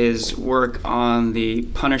was his work on the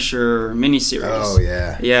Punisher miniseries. Oh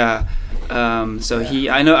yeah, yeah.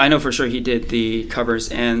 I know for sure he did the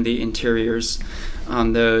covers and the interiors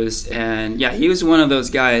on those, and yeah, he was one of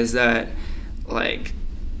those guys that, like,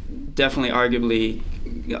 definitely, arguably,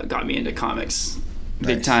 got me into comics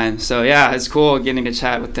big time. So yeah, it's cool getting to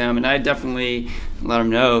chat with them, and I definitely let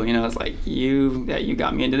him know, it's like you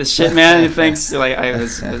got me into this shit, man. Thanks. Like I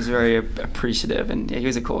was very appreciative, and he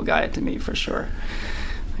was a cool guy to me for sure.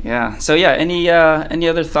 Yeah. So yeah, any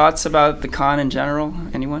other thoughts about the con in general?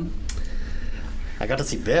 Anyone? I got to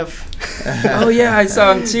see Biff. Oh yeah, I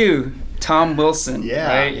saw him too. Tom Wilson. Yeah,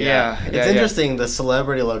 right? Yeah. It's interesting, the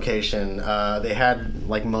celebrity location. They had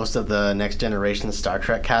like most of the Next Generation Star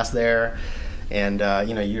Trek cast there. And,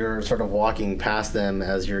 you're sort of walking past them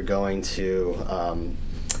as you're going to,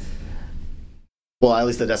 at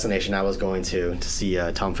least the destination I was going to see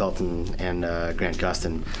Tom Felton and Grant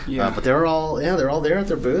Gustin. Yeah. But they're all there at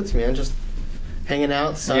their booths, man, just hanging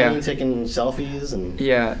out, signing, taking selfies. And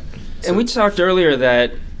yeah. And we talked earlier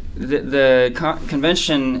that the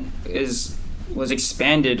convention was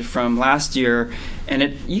expanded from last year,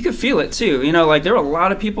 and you could feel it too. Like there were a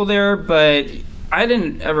lot of people there, but I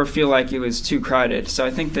didn't ever feel like it was too crowded, so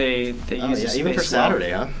I think they used the space even for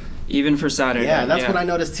Saturday, well. Even for Saturday, yeah. That's what I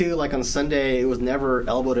noticed too. Like on Sunday, it was never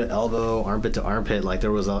elbow to elbow, armpit to armpit. Like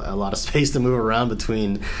there was a lot of space to move around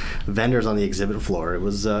between vendors on the exhibit floor. It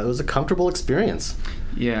was a comfortable experience.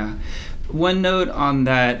 Yeah. One note on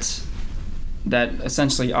that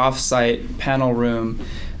essentially off-site panel room,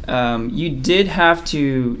 you did have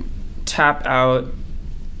to tap out.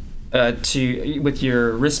 With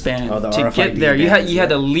your wristband to RFID get there, bands, you had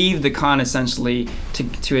to leave the con essentially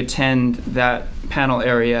to attend that panel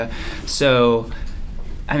area. So,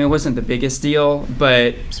 I mean, it wasn't the biggest deal,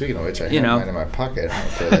 but speaking of which, I have mine in my pocket. I'll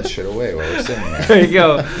throw that shit away while we're sitting there. There you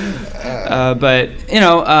go.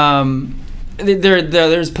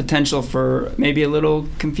 There's potential for maybe a little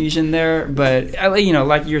confusion there, but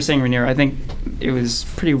like you were saying, Ranier, I think it was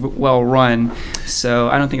pretty well run, so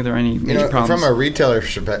I don't think there are any major problems. From a retailer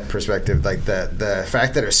perspective, like the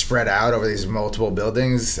fact that it's spread out over these multiple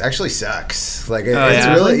buildings actually sucks. Like it's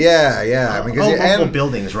really, yeah. Because multiple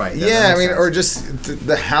buildings, right? Yeah, I mean, or just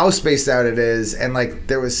the how spaced out it is, and like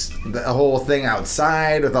there was the whole thing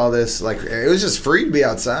outside with all this. Like it was just free to be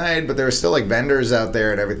outside, but there were still like vendors out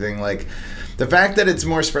there and everything. Like the fact that it's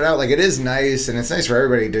more spread out, like it is nice, and it's nice for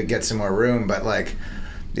everybody to get some more room, but like.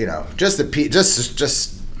 Just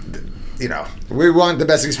we want the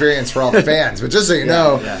best experience for all the fans, but just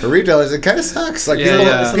so for retailers, it kind of sucks. Like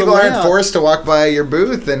people aren't forced to walk by your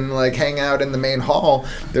booth and like hang out in the main hall.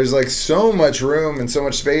 There's like so much room and so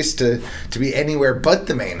much space to be anywhere but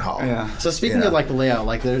the main hall. Yeah. So speaking of like the layout,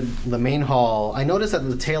 like the main hall, I noticed at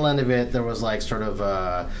the tail end of it there was like sort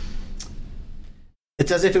of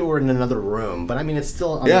it's as if it were in another room, but I mean, it's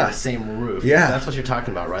still under the same roof. Yeah. That's what you're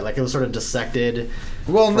talking about, right? Like it was sort of dissected.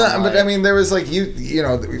 Well, but I mean, there was like,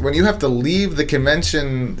 when you have to leave the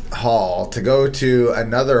convention hall to go to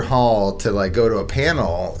another hall to like go to a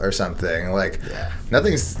panel or something, like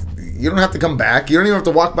you don't have to come back. You don't even have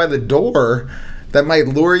to walk by the door. That might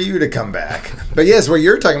lure you to come back. But yes, what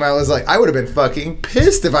you're talking about was like, I would have been fucking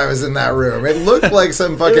pissed if I was in that room. It looked like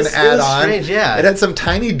some fucking add-on. It was strange, yeah. It had some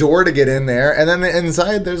tiny door to get in there, and then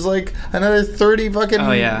inside there's like another 30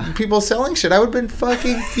 fucking people selling shit. I would have been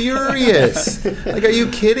fucking furious. Like, are you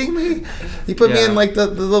kidding me? You put me in like the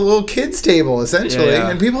little kids table, essentially,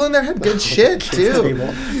 and people in there had good shit, too.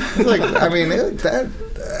 Like, I mean,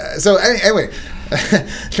 so anyway...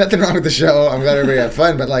 Nothing wrong with the show. I'm glad everybody had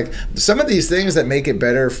fun, but like some of these things that make it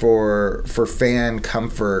better for fan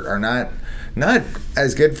comfort are not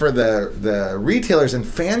as good for the retailers, and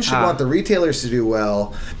fans should want the retailers to do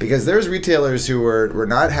well, because there's retailers who were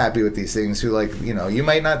not happy with these things who you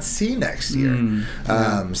might not see next year.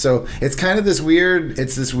 So it's kind of this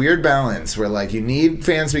weird balance where like you need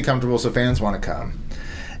fans to be comfortable so fans want to come.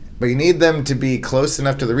 But you need them to be close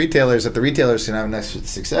enough to the retailers that the retailers can have enough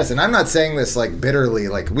success. And I'm not saying this like bitterly.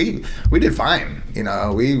 Like we did fine. You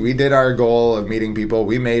know, we did our goal of meeting people.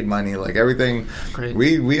 We made money. Like everything. Great.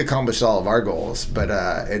 We accomplished all of our goals. But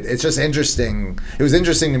it's just interesting. It was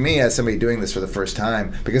interesting to me as somebody doing this for the first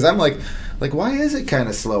time, because I'm like, why is it kind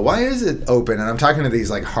of slow? Why is it open? And I'm talking to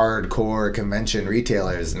these like hardcore convention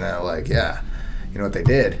retailers, and they're like, yeah, you know what they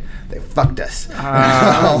did? They fucked us.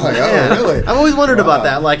 I'm like, oh, really? I've always wondered about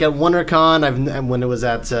that. Like at WonderCon, when it was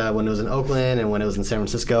in Oakland and when it was in San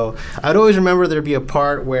Francisco, I'd always remember there'd be a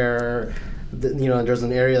part where there's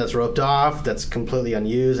an area that's roped off that's completely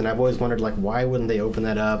unused, and I've always wondered, like, why wouldn't they open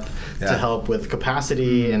that up to help with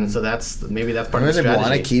capacity? And so that's part of the strategy. They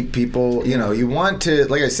want to keep people, you want to,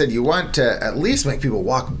 like I said, you want to at least make people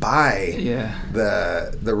walk by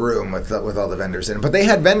the room with all the vendors in it. But they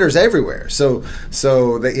had vendors everywhere, so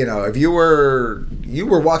that if you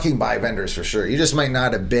were walking by vendors for sure. You just might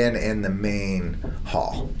not have been in the main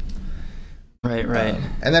hall. Right.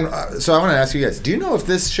 And then, so I want to ask you guys: do you know if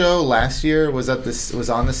this show last year was on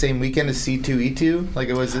the same weekend as C2E2 like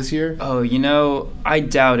it was this year? Oh, I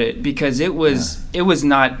doubt it, because it was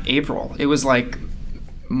not April. It was like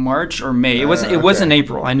March or May. It wasn't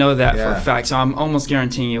April. I know that for a fact. So I'm almost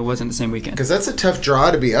guaranteeing it wasn't the same weekend. Because that's a tough draw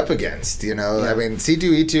to be up against. I mean,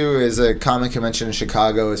 C2E2 is a comic convention in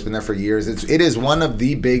Chicago. It's been there for years. It is one of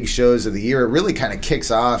the big shows of the year. It really kind of kicks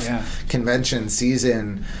off convention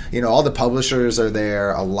season. All the publishers are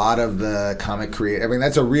there. A lot of the comic create. I mean,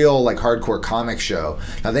 that's a real like hardcore comic show.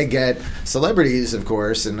 Now they get celebrities, of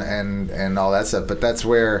course, and all that stuff. But that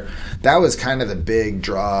was kind of the big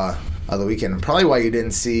draw of the weekend, and probably why you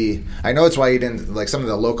didn't see. I know it's why you didn't like some of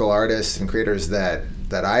the local artists and creators that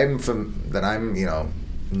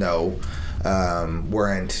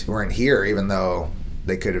weren't here, even though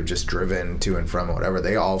they could have just driven to and from whatever.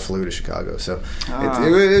 They all flew to Chicago, so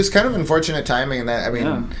it was kind of unfortunate timing. That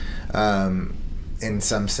in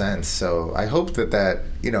some sense. So I hope that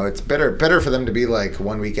it's better for them to be like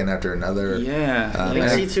one weekend after another. I think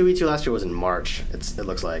C2E2 last year was in March. It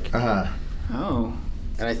looks like. Oh.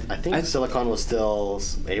 And I think Silicon was still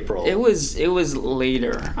April. It was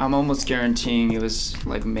later. I'm almost guaranteeing it was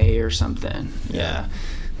like May or something. Yeah.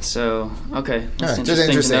 So okay, that's just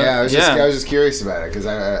interesting. I was just curious about it, because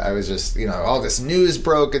I was just all this news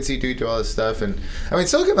broke at C2E2, all this stuff, and I mean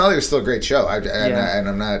Silicon Valley was still a great show. And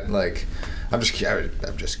I'm not like I'm just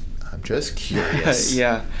curious.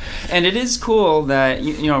 Yeah, and it is cool that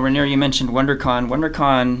Ranier, you mentioned WonderCon.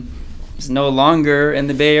 WonderCon is no longer in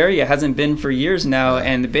the Bay Area. Hasn't been for years now,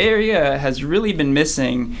 and the Bay Area has really been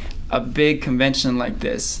missing a big convention like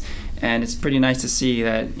this. And it's pretty nice to see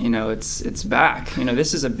that it's back.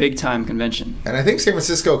 This is a big time convention. And I think San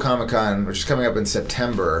Francisco Comic-Con, which is coming up in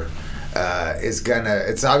September,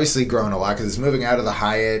 it's obviously grown a lot because it's moving out of the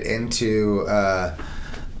Hyatt into the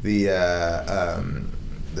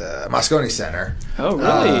Moscone Center. Oh,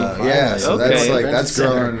 really? So that's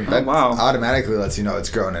grown. That automatically lets you know it's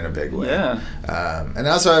grown in a big way. Yeah. And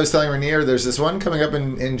also, I was telling Ranier, there's this one coming up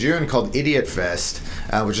in June called Idiot Fest,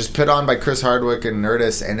 which is put on by Chris Hardwick and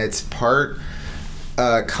Nerdist, and it's part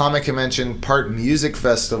comic convention, part music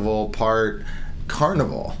festival, part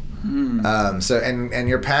carnival. So and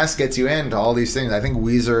your pass gets you into all these things. I think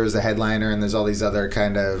Weezer is the headliner, and there's all these other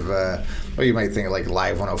kind of you might think like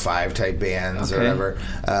Live 105 type bands or whatever.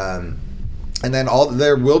 And then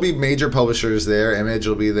there will be major publishers there. Image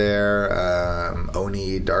will be there.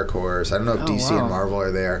 Oni, Dark Horse. I don't know if DC and Marvel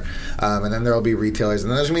are there. And then there will be retailers.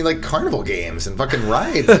 And then there's going to be like carnival games and fucking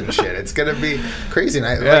rides and shit. It's going to be crazy. And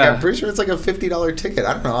I'm pretty sure it's like a $50 ticket.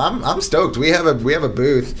 I don't know. I'm stoked. We have a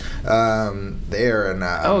booth there, and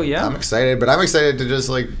I'm excited. But I'm excited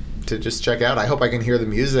to just check out. I hope I can hear the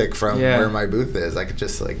music from where my booth is. I could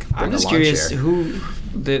just like bring I'm just curious who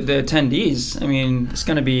the attendees. I mean, it's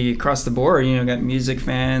going to be across the board. Got music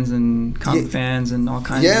fans and comic fans and all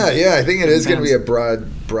kinds. Yeah, I think it is going to be a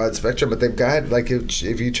broad spectrum. But they've got like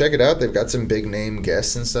if you check it out, they've got some big name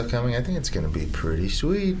guests and stuff coming. I think it's going to be pretty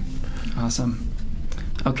sweet. Awesome.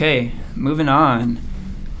 Okay, moving on.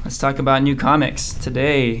 Let's talk about new comics.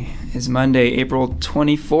 Today is Monday, April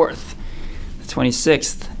 24th. The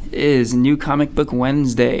 26th is New Comic Book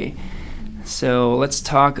Wednesday. So let's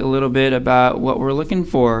talk a little bit about what we're looking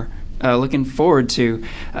forward to.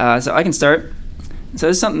 So I can start. So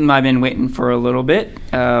this is something I've been waiting for a little bit.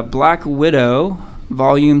 Black Widow,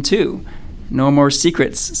 Volume 2. No More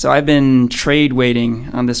Secrets. So I've been trade waiting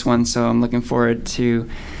on this one, so I'm looking forward to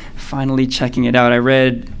finally checking it out. I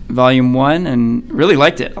read Volume 1 and really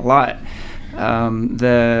liked it a lot.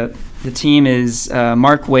 The team is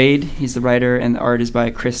Mark Waid. He's the writer, and the art is by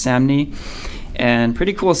Chris Samney. And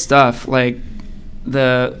pretty cool stuff. Like,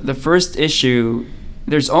 the first issue,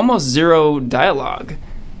 there's almost zero dialogue.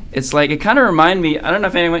 It's like, it kind of reminded me, I don't know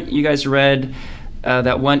if anyone, you guys read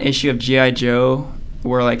that one issue of G.I. Joe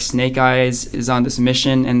where like Snake Eyes is on this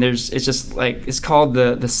mission, and it's just like, it's called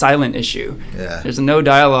the silent issue. Yeah. There's no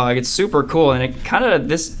dialogue. It's super cool, and it kind of,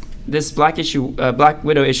 this Black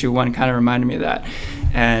Widow issue 1 kind of reminded me of that.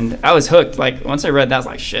 And I was hooked. Like, once I read that, I was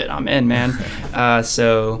like, shit, I'm in, man.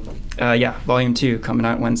 Yeah, volume 2 coming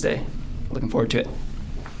out Wednesday. Looking forward to it.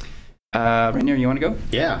 Ranier, you want to go?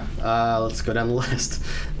 Yeah, let's go down the list.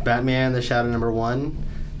 Batman, The Shadow #1.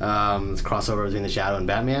 It's a crossover between The Shadow and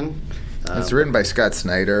Batman. It's written by Scott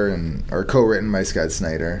Snyder, or co-written by Scott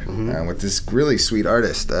Snyder, with this really sweet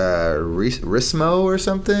artist, Rismo or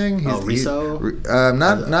something. Rizzo?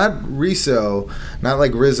 Not Rizzo, not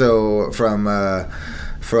like Rizzo from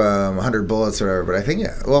 100 Bullets or whatever. But I think,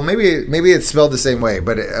 well, maybe it's spelled the same way,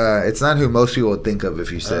 but it's not who most people would think of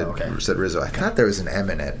if you said Rizzo. I thought there was an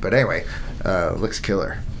M in it, but anyway, looks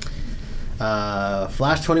killer.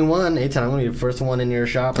 Flash 21, Eitan, I'm going to be the first one in your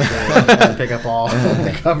shop to pick up all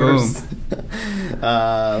the covers.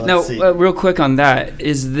 Now, real quick on that,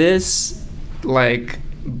 is this like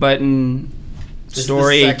Button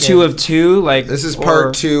story 2 of 2? Like, this is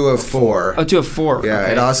part 2 of 4. Oh, 2 of 4. Yeah,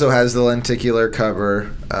 okay. It also has the lenticular cover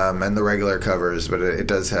and the regular covers, but it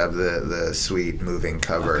does have the sweet moving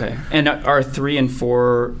cover. Okay. And are 3 and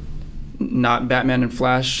 4 not Batman and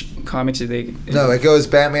Flash comics? No, it goes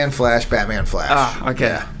Batman, Flash, Batman, Flash. Ah, okay.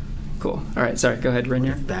 Yeah. Cool. All right, sorry. Go ahead,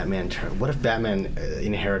 Ranier. What if Batman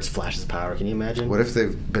inherits Flash's power? Can you imagine? What if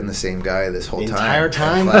they've been the same guy this whole time? The entire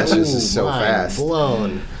time? Flash is so fast.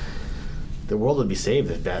 Blown. The world would be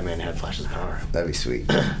saved if Batman had Flash's power. That'd be sweet.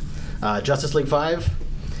 Justice League 5.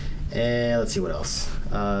 And let's see what else.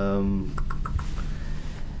 I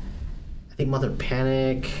think Mother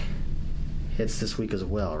Panic hits this week as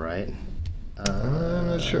well, right? I'm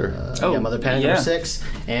not sure. Yeah, Mother Panic #6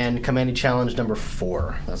 and Commando Challenge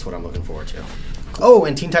 #4. That's what I'm looking forward to. Oh,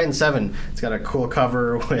 and Teen Titans 7. It's got a cool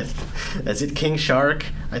cover with, is it King Shark?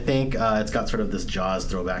 I think it's got sort of this Jaws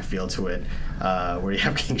throwback feel to it, where you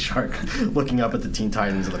have King Shark looking up at the Teen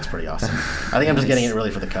Titans. It looks pretty awesome. I think I'm just getting it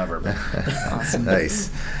really for the cover. But awesome.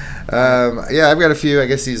 Nice. Yeah, I've got a few. I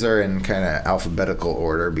guess these are in kind of alphabetical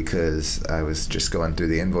order because I was just going through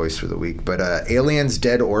the invoice for the week. But Aliens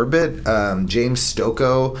Dead Orbit, James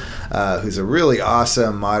Stocco, who's a really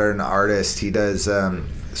awesome modern artist. He does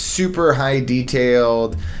super high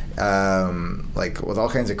detailed, like with all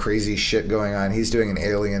kinds of crazy shit going on. He's doing an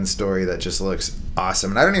alien story that just looks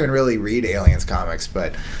awesome. And I don't even really read Aliens comics,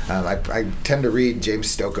 but I tend to read James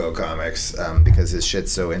Stocco comics because his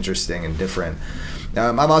shit's so interesting and different.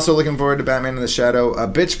 I'm also looking forward to Batman in the Shadow.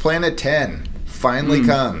 Bitch Planet 10 finally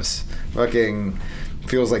comes. Fucking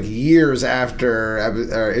feels like years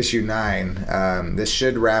after issue 9. This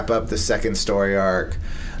should wrap up the second story arc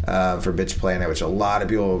for Bitch Planet, which a lot of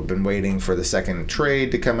people have been waiting for the second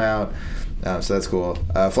trade to come out. So that's cool.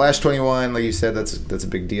 Flash 21, like you said, that's a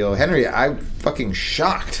big deal. Henry, I'm fucking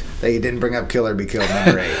shocked that you didn't bring up Kill or Be Killed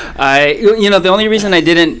 #8. The only reason I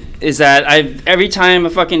didn't is that every time a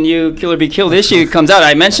fucking new Kill or Be Killed issue comes out,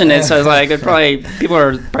 I mention it. So I was like, people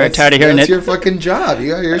are probably tired of hearing it. That's your fucking job.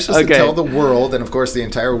 You're supposed to tell the world, and of course the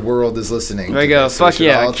entire world is listening. There you go. Fuck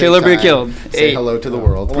yeah. Kill or Be Killed. Say hello to the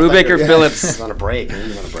world. Brubaker Phillips. on a break.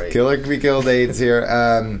 He's on a break. Kill or Be Killed 8's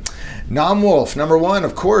here. Nom-Wolf, #1,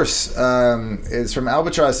 of course, is from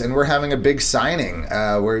Albatross, and we're having a big signing.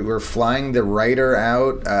 We're flying the writer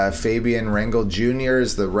out. Fabian Rangel Jr.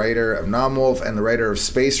 is the writer of Nom-Wolf and the writer of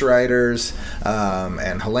Space Riders,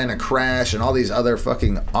 and Helena Crash, and all these other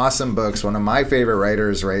fucking awesome books. One of my favorite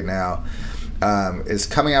writers right now is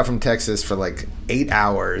coming out from Texas for like 8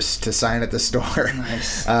 hours to sign at the store.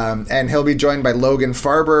 Nice. And he'll be joined by Logan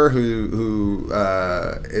Farber, who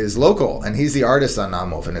is local, and he's the artist on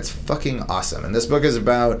Nom-Wolf, and it's fucking awesome. And this book is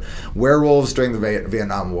about werewolves during the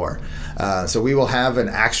Vietnam War. So we will have an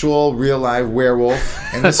actual, real live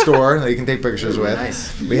werewolf in the store that you can take pictures with.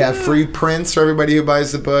 Nice. We have free prints for everybody who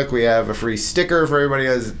buys the book. We have a free sticker for everybody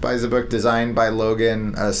who buys the book, designed by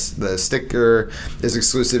Logan. The sticker is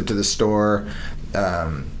exclusive to the store.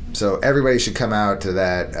 So everybody should come out to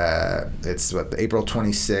that. It's April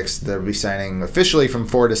 26th. They'll be signing officially from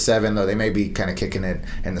 4 to 7, though they may be kind of kicking it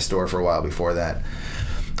in the store for a while before that.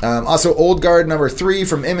 Also, Old Guard #3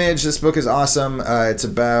 from Image. This book is awesome. It's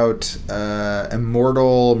about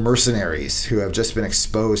immortal mercenaries who have just been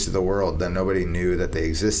exposed to the world that nobody knew that they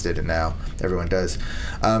existed, and now everyone does.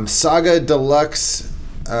 Saga Deluxe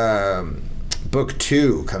Book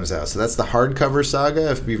 2 comes out. So that's the hardcover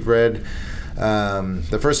saga. If you've read...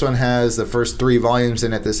 the first one has the first 3 volumes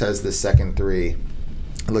in it. This has the second 3.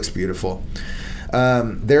 It looks beautiful.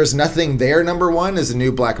 There's Nothing There, #1, is a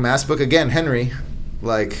new Black Mask book. Again, Henry,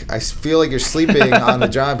 like, I feel like you're sleeping on the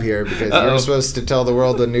job here because you're supposed to tell the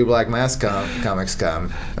world when new Black Mask comics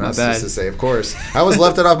come. And I was supposed to say, of course. I was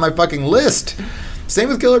left it off my fucking list. Same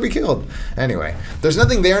with Kill or Be Killed. Anyway, There's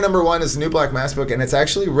Nothing There, #1, is a new Black Mask book, and it's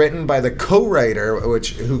actually written by the co-writer,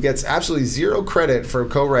 who gets absolutely zero credit for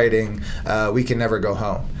co-writing We Can Never Go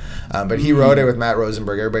Home. But he wrote it with Matt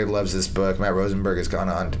Rosenberg. Everybody loves this book. Matt Rosenberg has gone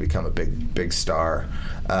on to become a big star.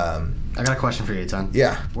 I got a question for you, Eitan.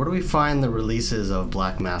 Yeah. Where do we find the releases of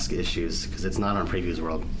Black Mask issues? Because it's not on Previews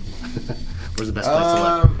World. Where's the best place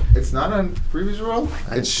to look? It's not on Previews World?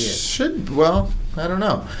 I see it. Should. Well, I don't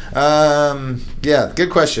know. Yeah, good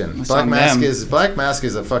question. Black Mask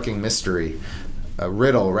is a fucking mystery. A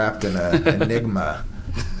riddle wrapped in an enigma.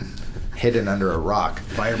 Hidden under a rock.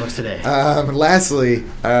 Buy your books today. Lastly,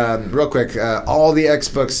 real quick, all the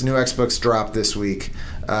new X books dropped this week.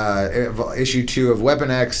 Issue 2 of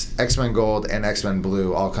Weapon X, X-Men Gold, and X-Men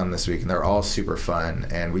Blue all come this week, and they're all super fun.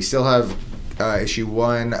 And we still have issue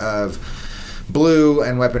 1 of Blue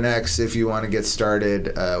and Weapon X if you want to get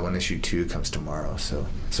started when issue 2 comes tomorrow. So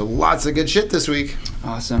lots of good shit this week.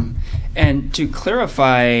 Awesome. And to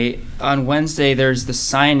clarify, on Wednesday there's the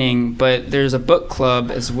signing, but there's a book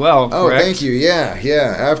club as well, correct? Oh, thank you. Yeah.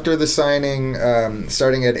 After the signing,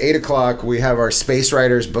 starting at 8 o'clock, we have our Space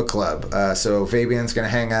Riders book club. So Fabian's going to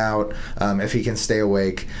hang out if he can stay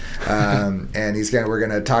awake. And we're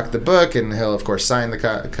going to talk the book, and he'll, of course, sign the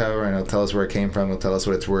cover, and he'll tell us where it came from. He'll tell us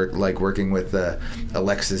what it's like working with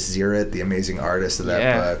Alexis Zirret, the amazing artist of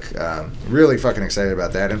that book. Really fucking excited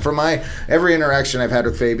about that. And from every interaction I've had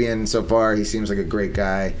with Fabian so far, he seems like a great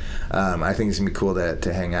guy. I think he's going to be cool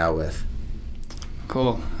to hang out with.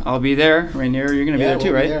 Cool. I'll be there. Ranier, you're going to be there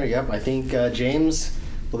too, right? There, yep. I think James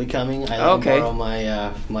will be coming. I let him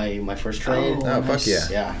borrow my first trade. Oh, nice. Fuck yeah.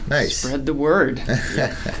 Yeah. Nice. Spread the word.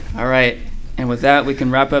 All right. And with that, we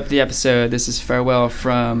can wrap up the episode. This is farewell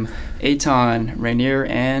from Eitan, Ranier,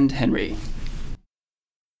 and Henry.